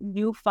get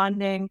new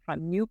funding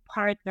from new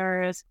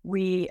partners.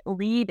 We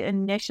lead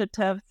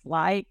initiatives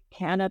like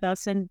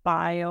Canada's in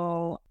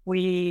Bio.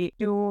 We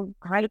do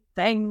great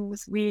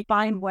things. We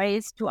find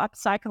ways to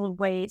upcycle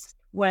waste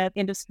with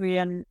industry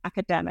and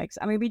academics.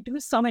 I mean, we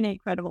do so many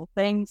incredible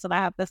things, and I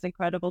have this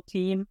incredible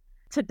team.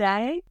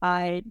 Today,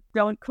 I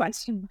don't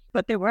question,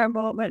 but there were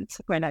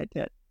moments when I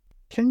did.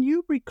 Can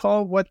you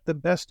recall what the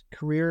best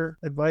career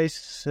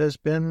advice has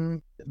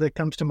been that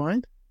comes to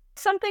mind?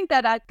 Something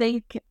that I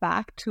think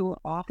back to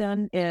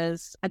often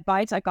is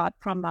advice I got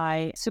from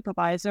my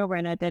supervisor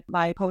when I did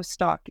my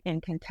postdoc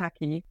in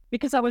Kentucky,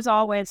 because I was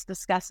always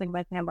discussing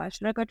with him,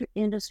 should I go to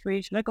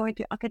industry? Should I go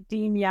into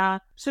academia?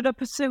 Should I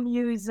pursue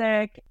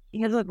music?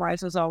 His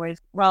advice was always,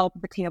 well,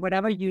 Bettina,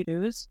 whatever you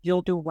do,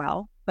 you'll do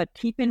well. But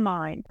keep in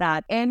mind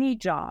that any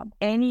job,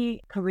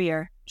 any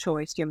career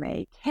choice you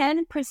make,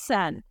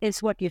 10%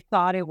 is what you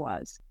thought it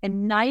was,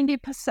 and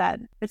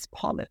 90% is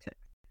politics.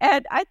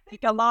 And I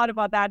think a lot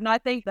about that. And I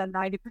think that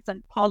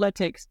 90%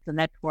 politics, the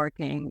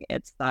networking,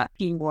 it's the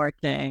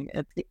teamworking,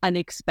 it's the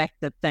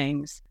unexpected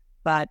things.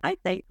 But I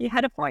think you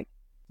had a point.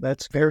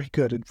 That's very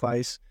good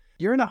advice.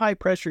 You're in a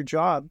high-pressure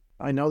job.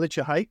 I know that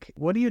you hike.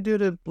 What do you do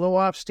to blow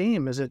off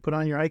steam? Is it put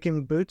on your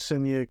hiking boots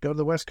and you go to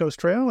the West Coast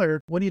Trail,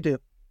 or what do you do?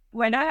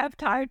 When I have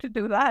time to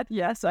do that,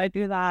 yes, I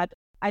do that.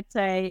 I'd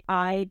say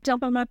I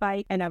jump on my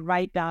bike and I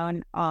ride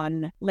down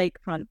on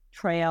Lakefront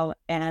Trail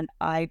and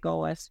I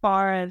go as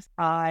far as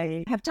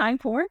I have time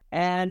for,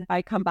 and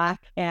I come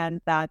back, and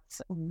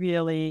that's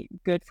really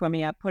good for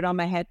me. I put on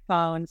my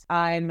headphones.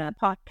 I'm a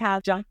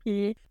podcast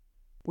junkie.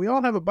 We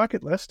all have a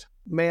bucket list.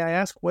 May I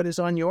ask what is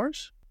on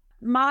yours?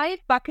 My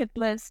bucket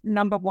list,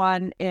 number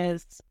one,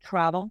 is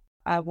travel.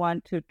 I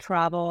want to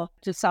travel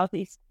to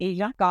Southeast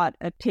Asia. Got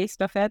a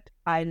taste of it.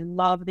 I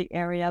love the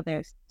area.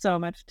 There's so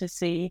much to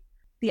see.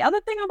 The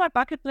other thing on my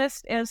bucket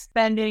list is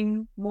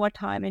spending more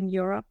time in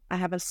Europe. I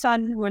have a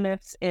son who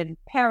lives in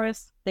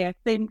Paris. There are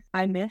things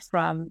I miss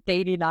from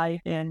daily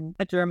life in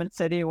a German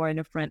city or in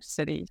a French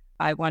city.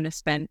 I want to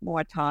spend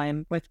more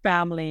time with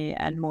family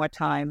and more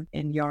time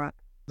in Europe.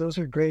 Those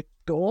are great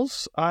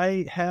goals.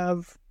 I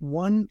have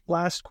one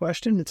last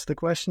question. It's the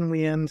question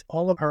we end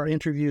all of our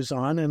interviews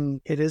on, and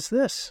it is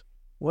this.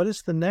 What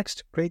is the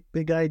next great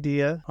big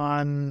idea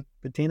on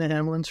Bettina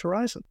Hamelin's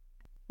horizon?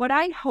 What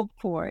I hope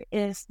for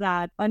is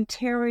that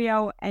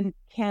Ontario and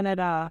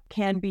Canada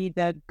can be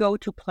the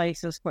go-to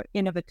places for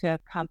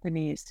innovative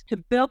companies to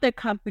build their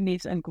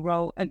companies and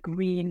grow a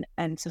green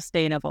and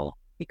sustainable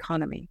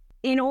economy.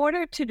 In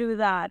order to do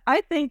that, I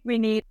think we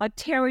need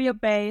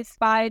Ontario-based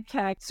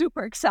biotech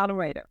super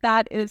accelerator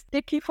that is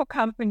sticky for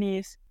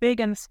companies, big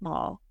and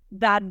small,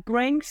 that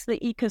brings the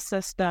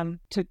ecosystem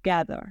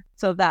together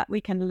so that we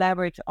can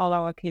leverage all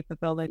our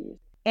capabilities.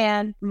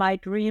 And my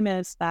dream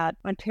is that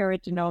Ontario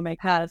Genomics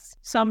has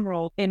some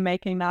role in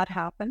making that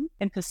happen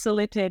and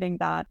facilitating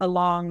that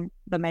along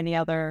the many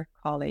other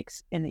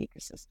colleagues in the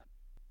ecosystem.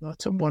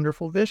 That's a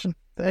wonderful vision.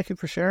 Thank you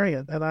for sharing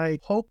it. And I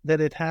hope that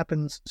it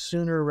happens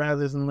sooner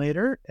rather than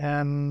later.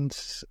 And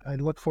I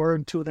look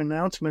forward to an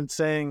announcement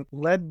saying,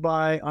 led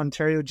by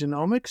Ontario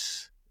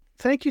Genomics.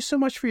 Thank you so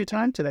much for your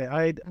time today.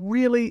 I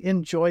really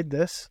enjoyed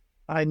this.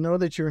 I know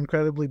that you're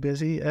incredibly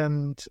busy,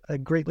 and I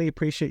greatly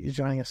appreciate you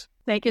joining us.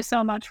 Thank you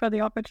so much for the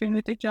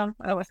opportunity, John.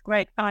 It was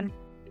great fun.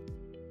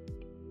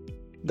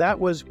 That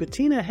was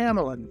Bettina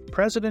Hamelin,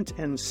 President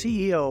and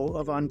CEO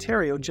of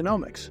Ontario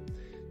Genomics.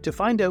 To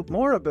find out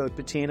more about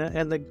Bettina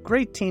and the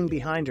great team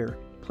behind her,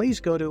 please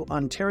go to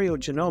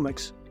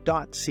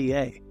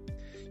ontariogenomics.ca.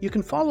 You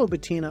can follow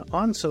Bettina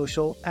on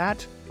social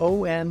at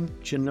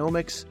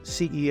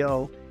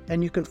ONGenomicsCEO,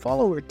 and you can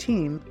follow her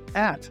team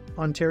at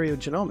Ontario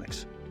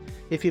Genomics.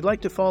 If you'd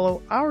like to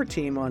follow our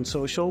team on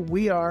social,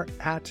 we are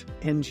at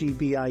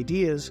NGB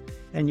Ideas,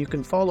 and you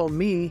can follow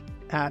me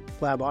at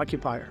Lab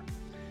Occupier.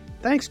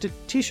 Thanks to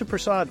Tisha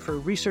Prasad for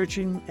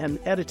researching and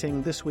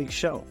editing this week's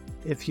show.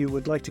 If you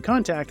would like to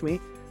contact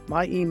me,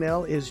 my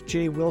email is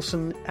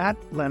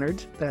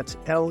jwilson@Leonard, that's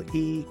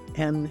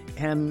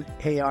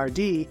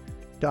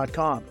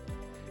LENNARD.com.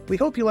 We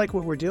hope you like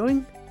what we're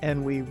doing,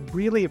 and we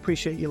really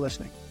appreciate you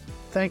listening.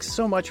 Thanks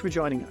so much for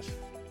joining us.